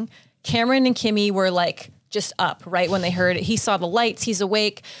anything. Cameron and Kimmy were like just up right when they heard it. He saw the lights. He's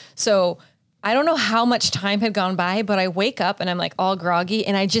awake. So I don't know how much time had gone by, but I wake up and I'm like all groggy,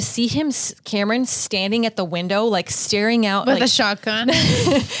 and I just see Cameron standing at the window, like staring out with a shotgun.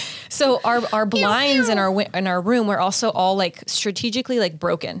 So our blinds in our room were also all like strategically like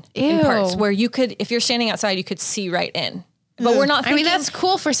broken in parts where you could, if you're standing outside, you could see right in. But we're not thinking, I mean, that's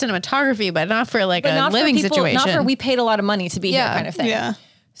cool for cinematography, but not for like a living situation. Not for we paid a lot of money to be here kind of thing. Yeah.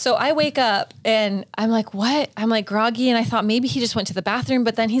 So I wake up and I'm like, what? I'm like groggy. And I thought maybe he just went to the bathroom,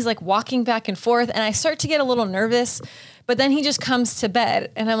 but then he's like walking back and forth, and I start to get a little nervous, but then he just comes to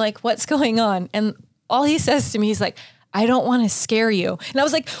bed, and I'm like, what's going on? And all he says to me, he's like, I don't want to scare you. And I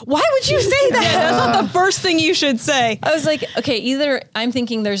was like, why would you say that? That's not the first thing you should say. I was like, okay, either I'm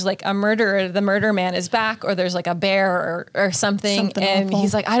thinking there's like a murderer, the murder man is back, or there's like a bear or something. And awful.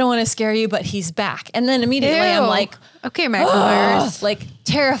 He's like, I don't want to scare you, but he's back. And then immediately I'm like, okay, Michael Myers. Like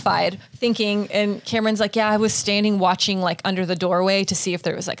terrified, thinking, and Cameron's like, yeah, I was standing watching like under the doorway to see if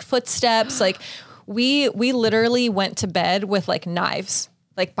there was like footsteps. Like we literally went to bed with like knives,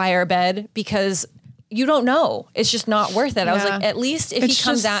 like by our bed, because you don't know. It's just not worth it. I was like, at least if he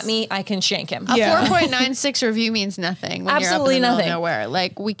comes at me, I can shank him. A 4.96 review means nothing. When Absolutely you're up in the nothing. Middle of nowhere.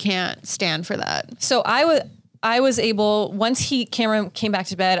 Like, we can't stand for that. So I was able, once Cameron came back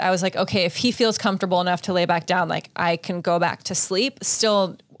to bed, I was like, okay, if he feels comfortable enough to lay back down, like I can go back to sleep.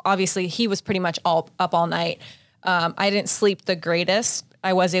 Still, obviously, he was pretty much up all night. I didn't sleep the greatest.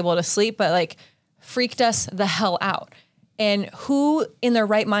 I was able to sleep, but like freaked us the hell out. And who in their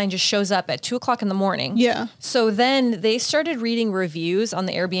right mind just shows up at 2 a.m? Yeah. So then they started reading reviews on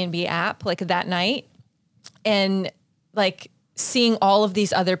the Airbnb app like that night, and like seeing all of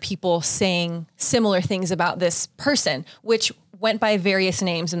these other people saying similar things about this person, which went by various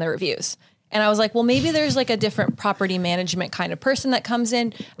names in the reviews. And I was like, well, maybe there's like a different property management kind of person that comes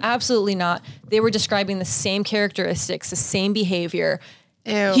in. Absolutely not. They were describing the same characteristics, the same behavior.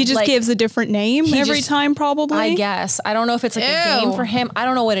 Ew. He just gives a different name every time, probably. I guess. I don't know if it's like a game for him. I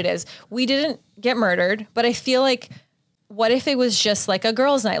don't know what it is. We didn't get murdered, but I feel like, what if it was just like a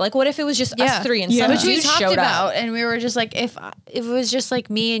girls' night? Like, what if it was just us three and some dude showed up? And we were just like, if it was just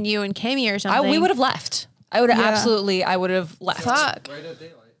like me and you and Kimmy or something, we would have left. I would have I would have left. Fuck. Right at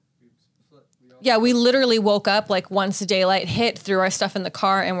daylight. Yeah, we literally woke up like once daylight hit, threw our stuff in the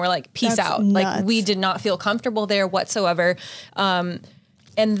car, and we're like, peace out. Nuts. Like, we did not feel comfortable there whatsoever.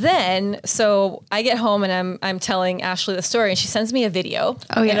 And then, so I get home and I'm telling Ashley the story, and she sends me a video.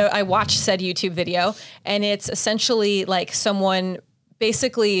 Oh, yeah. And I watched said YouTube video, and it's essentially like someone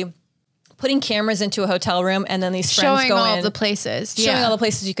basically putting cameras into a hotel room, and then these friends showing all the places. Showing all the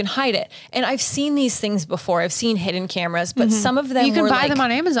places you can hide it. And I've seen these things before. I've seen hidden cameras, but some of them you can were buy like, them on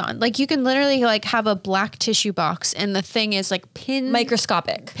Amazon. Like, you can literally like have a black tissue box, and the thing is like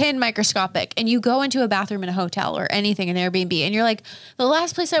microscopic, and you go into a bathroom in a hotel or anything in Airbnb, and you're like, the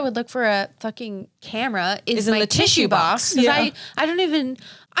last place I would look for a fucking camera is in my the tissue box. 'Cause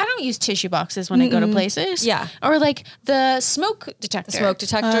I don't use tissue boxes when I go to places. Yeah. Or like the smoke detector. smoke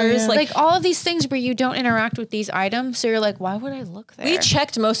detectors. yeah. Like all all of these things where you don't interact with these items. So you're like, why would I look there? We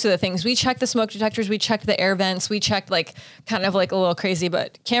checked most of the things. We checked the smoke detectors. We checked the air vents. We checked like kind of like a little crazy,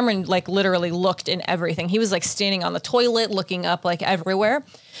 but Cameron like literally looked in everything. He was like standing on the toilet, looking up like everywhere.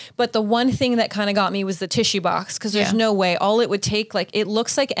 But the one thing that kind of got me was the tissue box, because there's no way. All it would take, like, it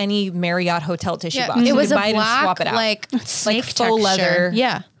looks like any Marriott hotel tissue box. It You was could a buy it and black, swap it out. like snake faux texture.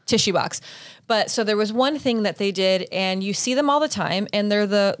 leather tissue box. But so there was one thing that they did, and you see them all the time, and they're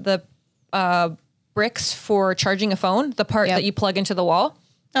the bricks for charging a phone, the part that you plug into the wall.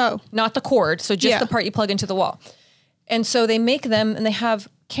 Oh. Not the cord, so just the part you plug into the wall. And so they make them, and they have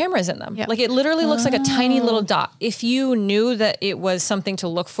cameras in them. Like, it literally looks like a tiny little dot. If you knew that it was something to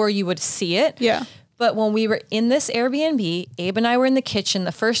look for, you would see it. Yeah. But when we were in this Airbnb, Abe and I were in the kitchen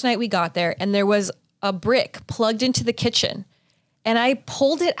the first night we got there, and there was a brick plugged into the kitchen. And I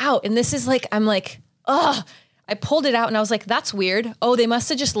pulled it out, and this is like, I'm like, ugh. I pulled it out, and I was like, that's weird. Oh, they must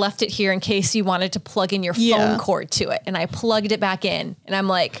have just left it here in case you wanted to plug in your phone cord to it. And I plugged it back in, and I'm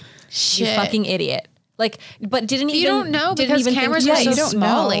like, you fucking idiot. Like, but didn't even... You don't know because cameras are so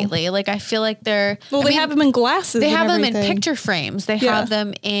small lately. Like, I feel like they're... Well, they have them in glasses. They have them in picture frames. They have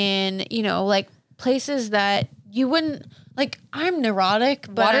them in, you know, like places that you wouldn't... Like, I'm neurotic,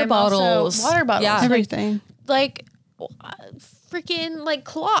 but water bottles. Yeah. Everything. Like freaking like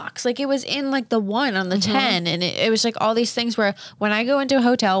clocks. Like, it was in like the 1 on the 10, and it was like all these things where when I go into a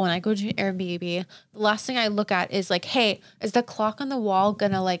hotel, when I go to an Airbnb, the last thing I look at is like, hey, is the clock on the wall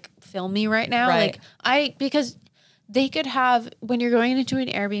gonna like film me right now? Right. Like, because they could have, when you're going into an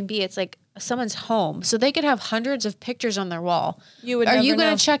Airbnb, it's like someone's home, so they could have hundreds of pictures on their wall. Are you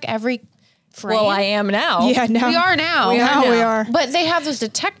gonna check every frame? Well, I am now. Yeah, now. We are now. We are. But they have those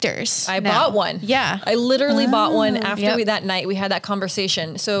detectors. I bought one. Yeah. I literally bought one after that night we had that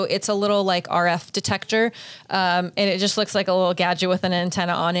conversation. So it's a little like RF detector. And it just looks like a little gadget with an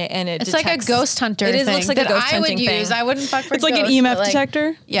antenna on it. And it's like a ghost hunter thing. Looks like a ghost hunting thing. I would use. I wouldn't fuck for It's like an EMF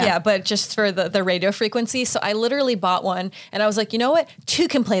detector. Yeah, but just for the radio frequency. So I literally bought one, and I was like, you know what? 2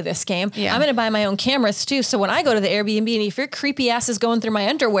 can play this game. Yeah. I'm going to buy my own cameras too. So when I go to the Airbnb, and if your creepy ass is going through my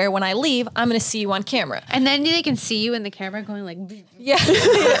underwear when I leave, I'm going to see you on camera. And then they can see you in the camera going like, yeah.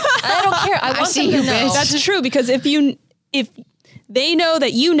 I don't care. I want see them you, to know. bitch. That's true, because if they know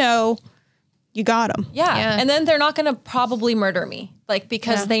that you know, you got them. Yeah. And then they're not going to probably murder me, like,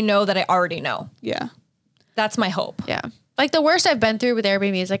 because they know that I already know. Yeah. That's my hope. Yeah. Like, the worst I've been through with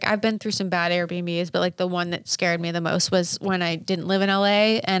Airbnbs, like, I've been through some bad Airbnbs, but like the one that scared me the most was when I didn't live in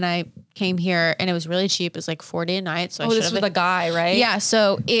LA and I came here, and it was really cheap. It was like $40 a night. So this was a guy, right? Yeah.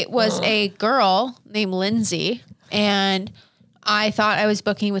 So it was a girl named Lindsay, and I thought I was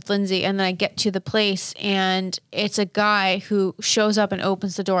booking with Lindsay, and then I get to the place, and it's a guy who shows up and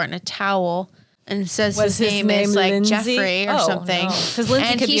opens the door in a towel and says his name is like Lindsay? Jeffrey or something. Because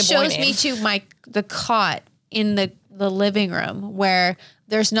Lindsay could be a boy he shows name. me to the cot in the living room where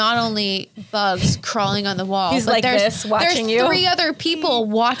there's not only bugs crawling on the wall. He's but like this, watching you. There's 3 other people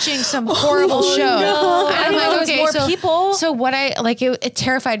watching some horrible show. No. And I I'm didn't know like, there was more people. So what it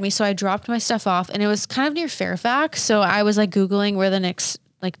terrified me. So I dropped my stuff off, and it was kind of near Fairfax. So I was like Googling where the nearest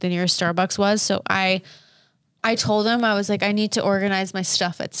Starbucks was. So I told him, I was like, I need to organize my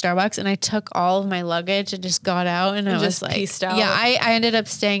stuff at Starbucks, and I took all of my luggage and just got out, and I was just like, pieced out. yeah, I ended up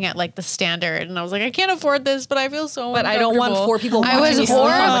staying at like the Standard, and I was like, I can't afford this, but I feel so But I don't want 4 people watching I was you sleep on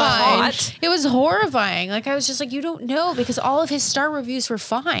the horrified. cot. It was horrifying. Like, I was just like, you don't know, because all of his star reviews were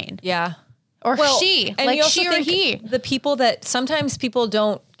fine. Yeah. Or she. And Like, you also she or think he. the people that sometimes people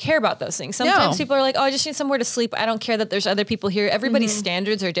don't care about those things. Sometimes people are like, oh, I just need somewhere to sleep. I don't care that there's other people here. Everybody's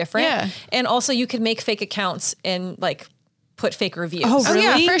standards are different. Yeah. And also you could make fake accounts and like put fake reviews. Oh, really?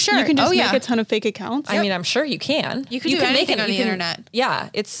 yeah, for sure. You can just Oh, make yeah. a ton of fake accounts. I mean, I'm sure you can. You can do anything on the internet. Yeah.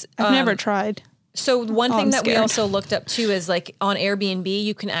 It's I've never tried. So one thing I'm that we scared. also looked up too is like on Airbnb,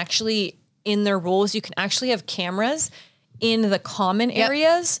 you can actually, in their rules, you can actually have cameras in the common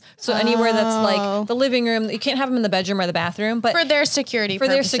areas. So anywhere that's like the living room, you can't have them in the bedroom or the bathroom, but For their security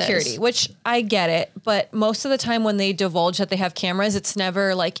purposes. their security, which I get it. But most of the time when they divulge that they have cameras, it's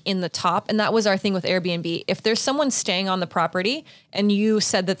never like in the top. And that was our thing with Airbnb. If there's someone staying on the property and you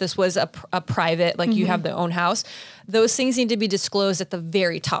said that this was a private, like you have their own house, those things need to be disclosed at the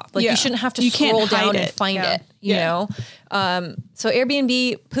very top. Like you shouldn't have to scroll down and find it, you know? So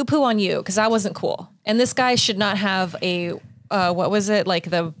Airbnb, poo-poo on you, because that wasn't cool. And this guy should not have a, what was it? Like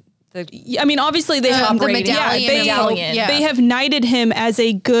the I mean, obviously they have the medallion. They have knighted him as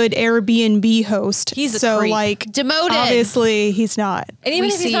a good Airbnb host. He's a so creep. like Demoted. Obviously, he's not. And even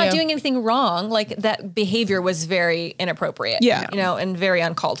We if he's see not you. doing anything wrong, like that behavior was very inappropriate. Yeah. You know, and very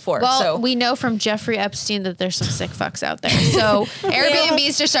uncalled for. Well, so we know from Jeffrey Epstein that there's some sick fucks out there. So Airbnb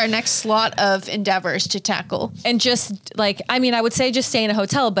is just our next slot of endeavors to tackle. and just like, I mean, I would say just stay in a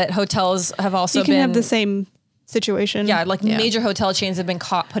hotel, but hotels have also You can been have the same situation. Yeah, like major hotel chains have been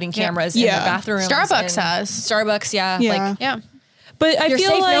caught putting cameras in their bathrooms. Starbucks and- has. Starbucks, yeah. Yeah. Like, Yeah. But I You're feel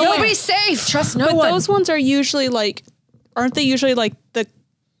safe like nowhere. Nobody's safe. trust no but one. those ones are usually like, aren't they usually like the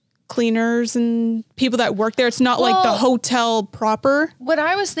cleaners and people that work there? It's not like the Well- hotel proper. What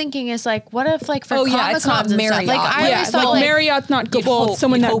I was thinking is like, what if like for Oh, yeah, it's not Comic-Cons and stuff, Marriott. like I Yeah, always like thought like, Marriott's not good. You'd Well, hope-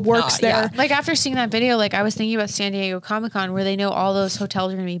 someone you'd that hope works not, yeah. there. like after seeing that video, like I was thinking about San Diego Comic-Con where they know all those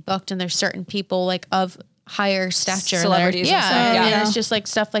hotels are going to be booked and there's certain people like of higher stature. that are- Celebrities and Yeah. stuff, And yeah. it's just like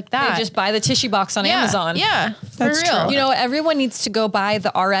stuff like They that. just buy the tissue box on Amazon. Yeah. For That's real. true. You know, everyone needs to go buy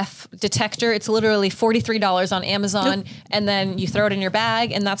the RF detector. It's literally $43 on Amazon, and then you throw it in your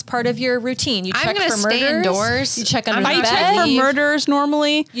bag, and that's part of your routine. You I'm check gonna for stay murders. indoors. You check under I'm the not I bed. check for Leave. murders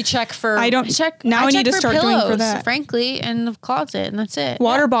normally. You check for. I don't check. Now I check need to for start doing for pillows, that. frankly, in the closet, and that's it.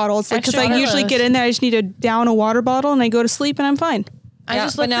 Water bottles, because Extra I usually pillows. get in there. I just need to down a water bottle and I go to sleep and I'm fine. I Yeah,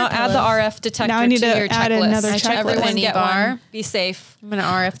 just but look now for add the pillows. RF detector Now I need to to your add checklist. another I check checklist. for Everyone mini get bar. one. Be safe. I'm gonna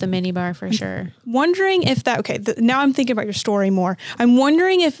RF the mini bar for sure. Wondering if that now I'm thinking about your story more. I'm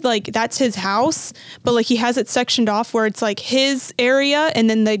wondering if like that's his house, but like he has it sectioned off where it's like his area and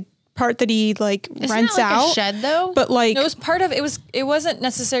then the part that he like Isn't rents it like out. a shed though? But like It was part of it. It wasn't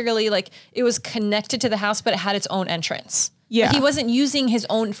necessarily like it was connected to the house, but it had its own entrance. Yeah. Like, he wasn't using his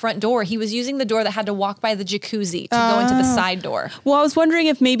own front door. He was using the door that had to walk by the jacuzzi to go into the side door. well, I was wondering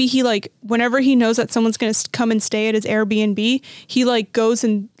if maybe he like whenever he knows that someone's going to come and stay at his Airbnb, he like goes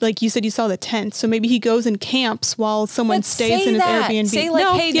and like you said you saw the tent, so maybe he goes and camps while someone But stays say in his that. Airbnb. Say, like,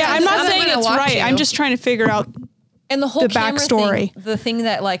 no, hey, yeah, Dad, I'm not someone's saying gonna it's watch right. you. I'm just trying to figure out. And the whole The camera backstory. thing, the thing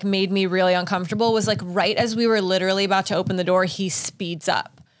that like made me really uncomfortable was like right as we were literally about to open the door, he speeds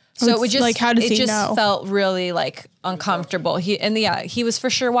up. So it would It's just like, how does it he just know? felt really like uncomfortable. He was for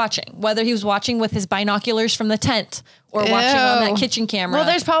sure watching. Whether he was watching with his binoculars from the tent or watching on that Ew. kitchen camera. Well,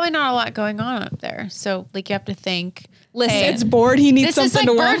 there's probably not a lot going on up there, so like you have to think. Listen, hey, It's bored. He needs this is something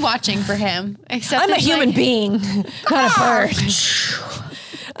like to watch. bird watching for him. Except I'm a it's human like, being, not a bird.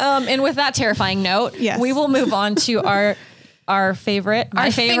 And with that terrifying note, Yes. we will move on to our favorite, my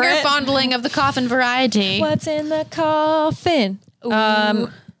Our favorite. finger fondling of the coffin variety. What's in the coffin?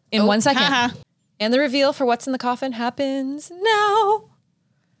 In 1 second. haha. And the reveal for what's in the coffin happens now.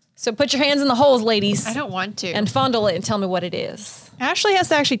 So put your hands in the holes, ladies, I don't want to. and fondle it and tell me what it is. Ashley has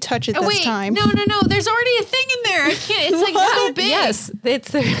to actually touch it Oh, this wait, time. no. There's already a thing in there. I can't. It's like so big. Yes,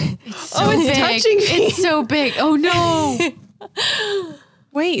 it's so it's big. touching me. It's so big. Oh no.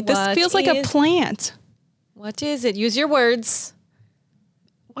 Wait, this What feels like a is- plant. What is it? Use your words.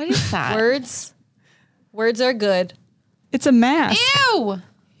 What is that? Words. Words are good. It's a mask. Ew.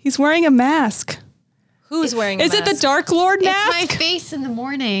 He's wearing a mask. Who's wearing a Is it the mask? Dark Lord It's mask? my face in the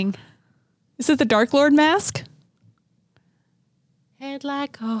morning. Is it the Dark Lord mask? Head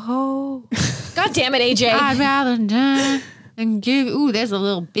like a hoe. God damn it, AJ. I'd rather die and give. Ooh, there's a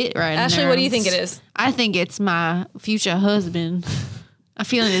little bit right in Ashley, there. what do you think it is? I think it's my future husband. I'm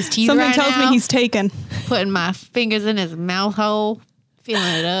feeling his teeth Something right tells now. me he's taken. Putting my fingers in his mouth hole, feeling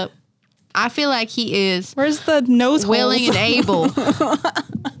it up. I feel like he is Where's the nose willing holes? and able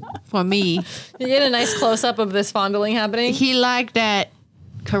for me. You get a nice close up of this fondling happening. He liked that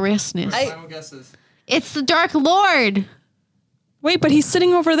caressness. Final guesses. It's the Dark Lord. Wait, but he's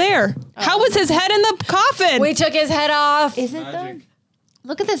sitting over there. How was his head in the coffin? We took his head off. Is it though?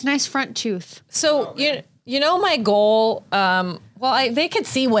 Look at this nice front tooth. So you know my goal. They could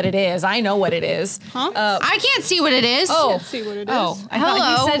see what it is. I know what it is. Huh? I can't see what it is. Oh, see what it is. oh! I hello.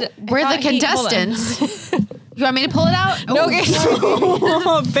 thought he said We're I the thought he- hold on. contestants. You want me to pull it out? No,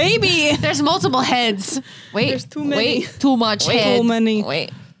 Oh, baby. There's multiple heads. wait. There's too many. Wait. Too much Too head. many.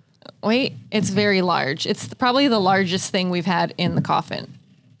 Wait. It's very large. It's probably the largest thing we've had in the coffin.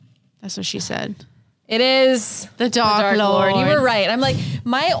 That's what she said. It is The Dark Lord. You were right. I'm like,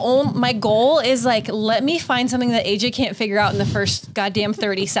 my goal is like, let me find something that AJ can't figure out in the first goddamn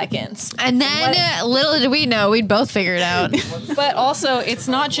 30 seconds. And then little did we know, we'd both figure it out. But also, it's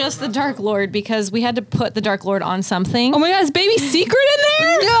not just the Dark Lord because we had to put the Dark Lord on something. Oh my God, is baby secret in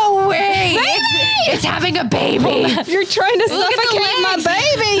there? No way! It's having a baby. You're trying to Look at the suffocate my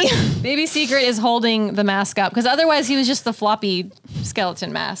baby. Baby Secret is holding the mask up because otherwise he was just the floppy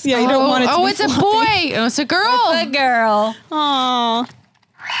skeleton mask. Yeah, you don't want it to be it's a floppy. boy. Oh, it's a girl. The girl. Aw.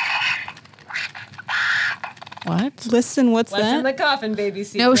 What? Listen, what's What's that? in the coffin, baby?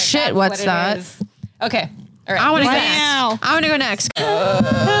 Secret. No shit, That's what's what it that? is. Okay. All right. I want to go Wow. next. I want to go next.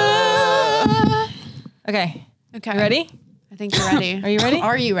 Okay. Okay. You ready? I think you're ready. Are you ready?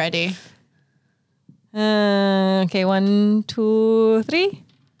 Are you ready? Okay. 1, 2, 3.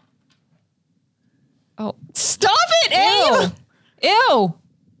 Oh, stop it! Ew! Ew!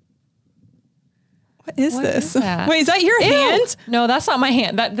 What is What this? is that? Wait, is that your Ew. hand? No, that's not my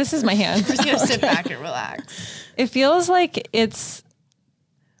hand. This is my hand. I'm just going to sit back and relax. It feels like it's.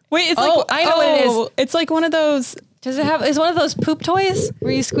 Wait, it's Oh, like I know what it is. It's like one of those. Does it have? Is one of those poop toys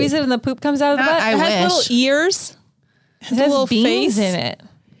where you squeeze it and the poop comes out of the butt? I It has wish. little ears. it has a little beans face. in it,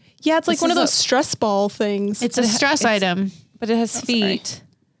 Yeah, it's like This one of is those stress ball things. It's a stress item. but it has feet.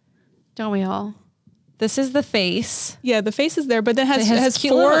 Don't we all? This is the face. yeah, the face is there, but then It it has has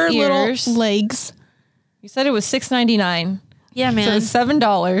cute 4 little ears. little legs. You said it was $6.99, Yeah, so man. it's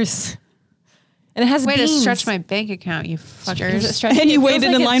 $7, and it has Way beans. to stretch my bank account, you Is it fuckers. stretchy? And It you feels waited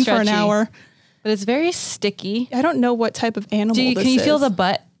like in it's line for an stretchy, hour. but it's very sticky. I don't know what type of animal Can this you feel is. the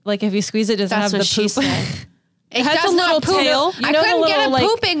butt? Like if you squeeze it, does it That's have what the she poop? said. It has does a not little poop. tail. You I know the couldn't get little, a like-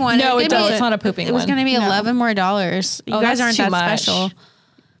 pooping one. No, it It'd be- doesn't. It's not a pooping It was one. going to be No. $11 more. You Oh, guys that's aren't too that much. special.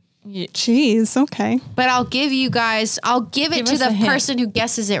 Jeez, okay. But I'll give you guys. I'll give it Give to us the a hint. person who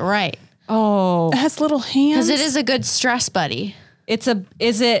guesses it right Oh, It has little hands. because it is a good stress buddy. it's a.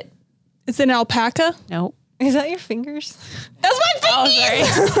 Is it? It's an alpaca. Nope. Is that your fingers? That's my Oh,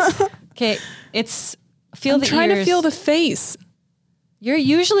 sorry. Okay, it's. Feel I'm the trying to ears. feel the face. You're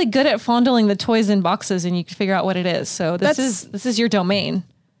usually good at fondling the toys in boxes, and you can figure out what it is. So this is your domain.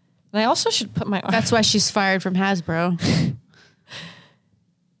 And I also should put my arm. That's why she's fired from Hasbro.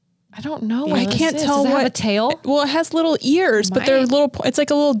 I don't know. I What can't this is. tell Does it have what- a tail. Well, it has little ears, but they're Might. little. It's like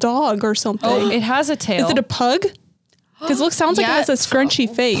a little dog or something. Oh, it has a tail. Is it a pug? Because it sounds like Yeah. it has a scrunchy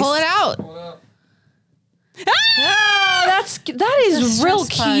face. Pull it out. Ah, that is a real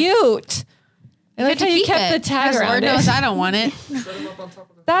stress bug. cute. I like Get how to you keep kept it. the tag Because around Lord it. knows I don't want it.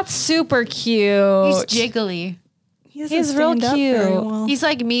 That's super cute. He's jiggly. He doesn't He's real stand up very cute. well. He's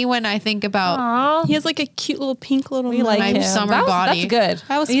like me when I think about. Aw. He has like a cute little pink little. We like My him. summer That was- body. That's good.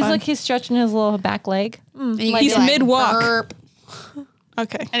 That was he's fun. like he's stretching his little back leg. and you He's can be mid-walk. burp.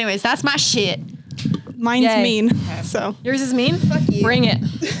 Okay, Anyways, that's my shit. mine's Yay. mean. So Yours is mean. you. Bring it.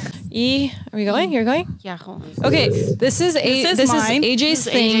 E. Are we going? You're going. Yeah. Hold on. Okay. This is mine. AJ's This is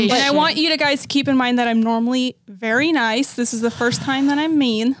thing. AJ's but and I want you to guys to keep in mind that I'm normally very nice. This is the first time that I'm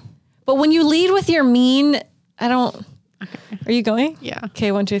mean. But when you lead with your mean, I don't. Are you going? Yeah.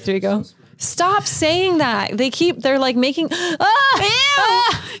 Okay. 1, 2, 3, go. Stop saying that. They're like making.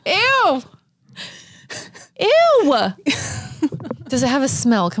 Ah! Ew. Ew. Does it have a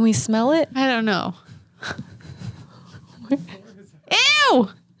smell? Can we smell it? I don't know. Ew.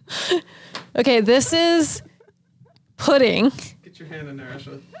 Okay. This is pudding. Get your hand in there,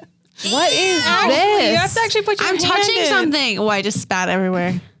 Ashley. What is Ow, this? You have to actually put your I'm hand touching in. something. Oh, I just spat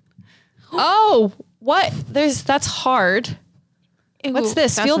everywhere. Oh, what? That's hard. What's Ew.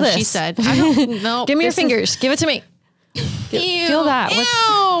 this? That's Feel what this. She said. I don't know. Give me your This is- fingers. Give it to me. Ew. Feel that.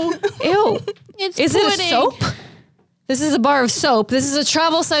 Ew. It's Is it a pudding. soap? This is a bar of soap. This is a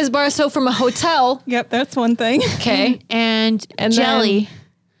travel size bar of soap from a hotel. Yep, that's one thing. Okay. And And jelly.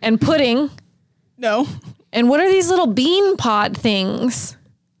 And pudding. No. And what are these little bean pod things?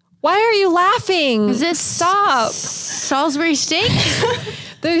 Why are you laughing? Is this Stop. Salisbury steak?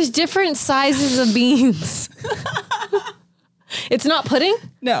 There's different sizes of beans. It's not pudding.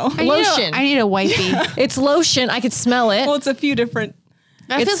 No. Lotion. I need a wipey. It's lotion. I could smell it. Well, it's a few different.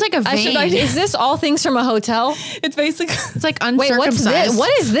 That feels like a vein. Is this all things from a hotel? It's basically. It's like Wait, what's uncircumcised. this?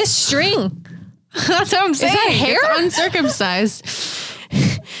 What is this string? That's what I'm saying. that hair? It's uncircumcised.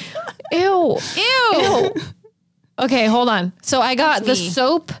 Ew. Ew. Okay, hold on. So I got the me.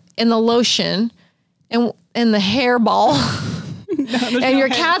 soap and the lotion and the hairball and your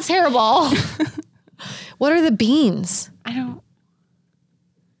cat's hairball. What are the beans?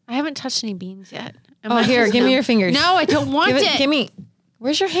 I haven't touched any beans yet. Oh, here, give me your fingers. No, I don't want it. Give me.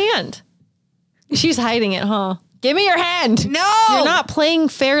 Where's your hand? She's hiding it, huh? Give me your hand. No. You're not playing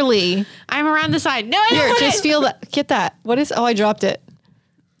fairly. I'm around the side. No, I don't Here, want just it. feel that. Get that. What is? Oh, I dropped it.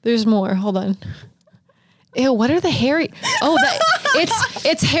 There's more. Hold on. Ew, what are the hairy? Oh,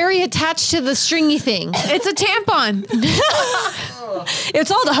 it's hairy attached to the stringy thing. It's a tampon.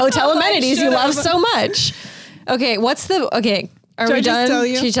 It's all the hotel Oh, I amenities you should've. love so much. Okay, are Should I we just done? tell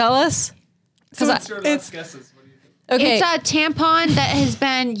you? Should you tell us? So What's your last guesses? What do you think? Okay, It's a tampon that has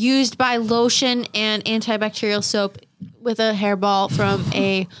been used by lotion and antibacterial soap with a hairball from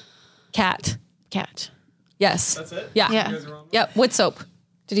a cat. cat. Yes. That's it? Yeah. Yeah. You guys are wrong? Yep. With soap.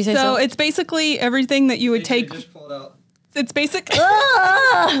 Did you say So so? it's basically everything that you would AJ take. just pulled out. It's basic.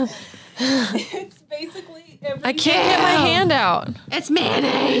 Ah! It's basically everything. I can't get my hand out. It's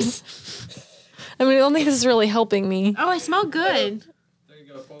mayonnaise. I mean, I don't think this is really helping me. Oh, I smell good. There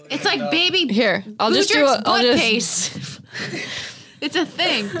you go. Pull the It's hand like out. baby. Here, I'll just do Boudreaux's it. I'll butt just. paste. It's a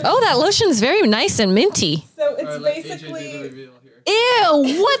thing. Oh, that lotion's very nice and minty. So it's All right, let AJ do the basically reveal here.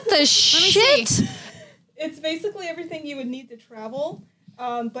 Ew! What the shit? see. it's basically everything you would need to travel,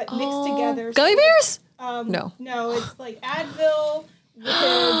 but mixed together. Gummy bears? No, No. it's like Advil. With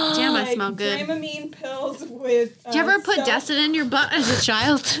Damn, I like smell good. Dramamine pills with. Did you ever put Destin in your butt as a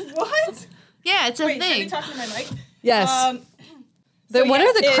child? What? Yeah, it's a Wait, are you thing. talking to my mic? Yes. What yeah,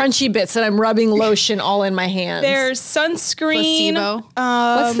 are the it's- crunchy bits that I'm rubbing lotion all in my hands? There's sunscreen. Placebo.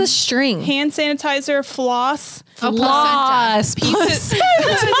 What's the string? Hand sanitizer, floss, Oh, Floss. pieces,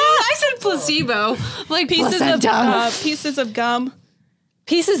 I said placebo. Like pieces of gum.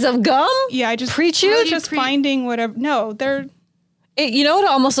 Pieces of gum? Yeah, I just Pre-chewed? just finding whatever. No, they're You know what? It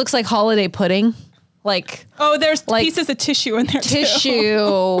almost looks like holiday pudding. Like there's Like pieces of tissue in there too.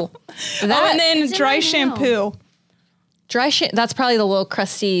 tissue. That And then It's in dry my shampoo. dry shit. That's probably the little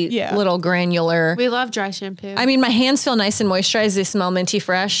crusty, Yeah. little granular. We love dry shampoo. I mean, my hands feel nice and moisturized. They smell minty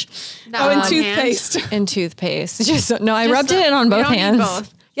fresh. Not Oh, and on toothpaste. And toothpaste. I rubbed the- it in on you both don't need hands.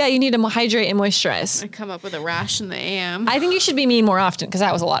 both. Yeah, you need to hydrate and moisturize. I come up with a rash in the AM. I think you should be me more often because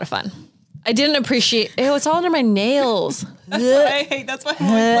that was a lot of fun. I didn't appreciate. Ew, it's all under my nails. That's what I hate. That's why I'm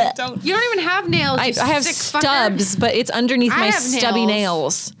always like, don't. You don't even have nails. I you have sick fucker. stubs, but it's underneath I my have stubby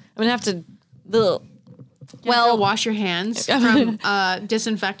nails. nails. I'm gonna have to. Ugh. You have to Well, wash your hands from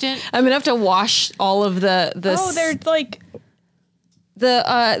disinfectant. I'm gonna have to wash all of the Oh, they're like the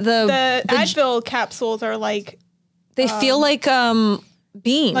the Advil capsules are like they feel like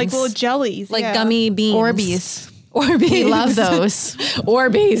beans, little jellies, like yeah. gummy beans. Orbeez. Orbeez. We love those.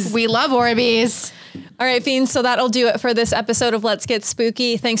 Orbeez. We love Orbeez. All right, fiends. So that'll do it for this episode of Let's Get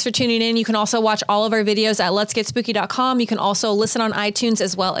Spooky. Thanks for tuning in. You can also watch all of our videos at letsgetspooky.com. You can also listen on iTunes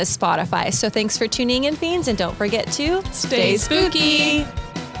as well as Spotify. So thanks for tuning in, fiends, and don't forget to Stay spooky.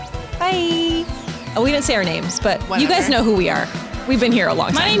 Bye. Oh, we didn't say our names, but you Whatever. guys know who we are. We've been here a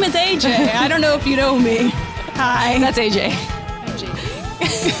long My time. name is AJ. I don't know if you know me. Hi. That's AJ.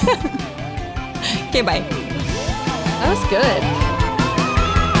 Okay, bye. That was good.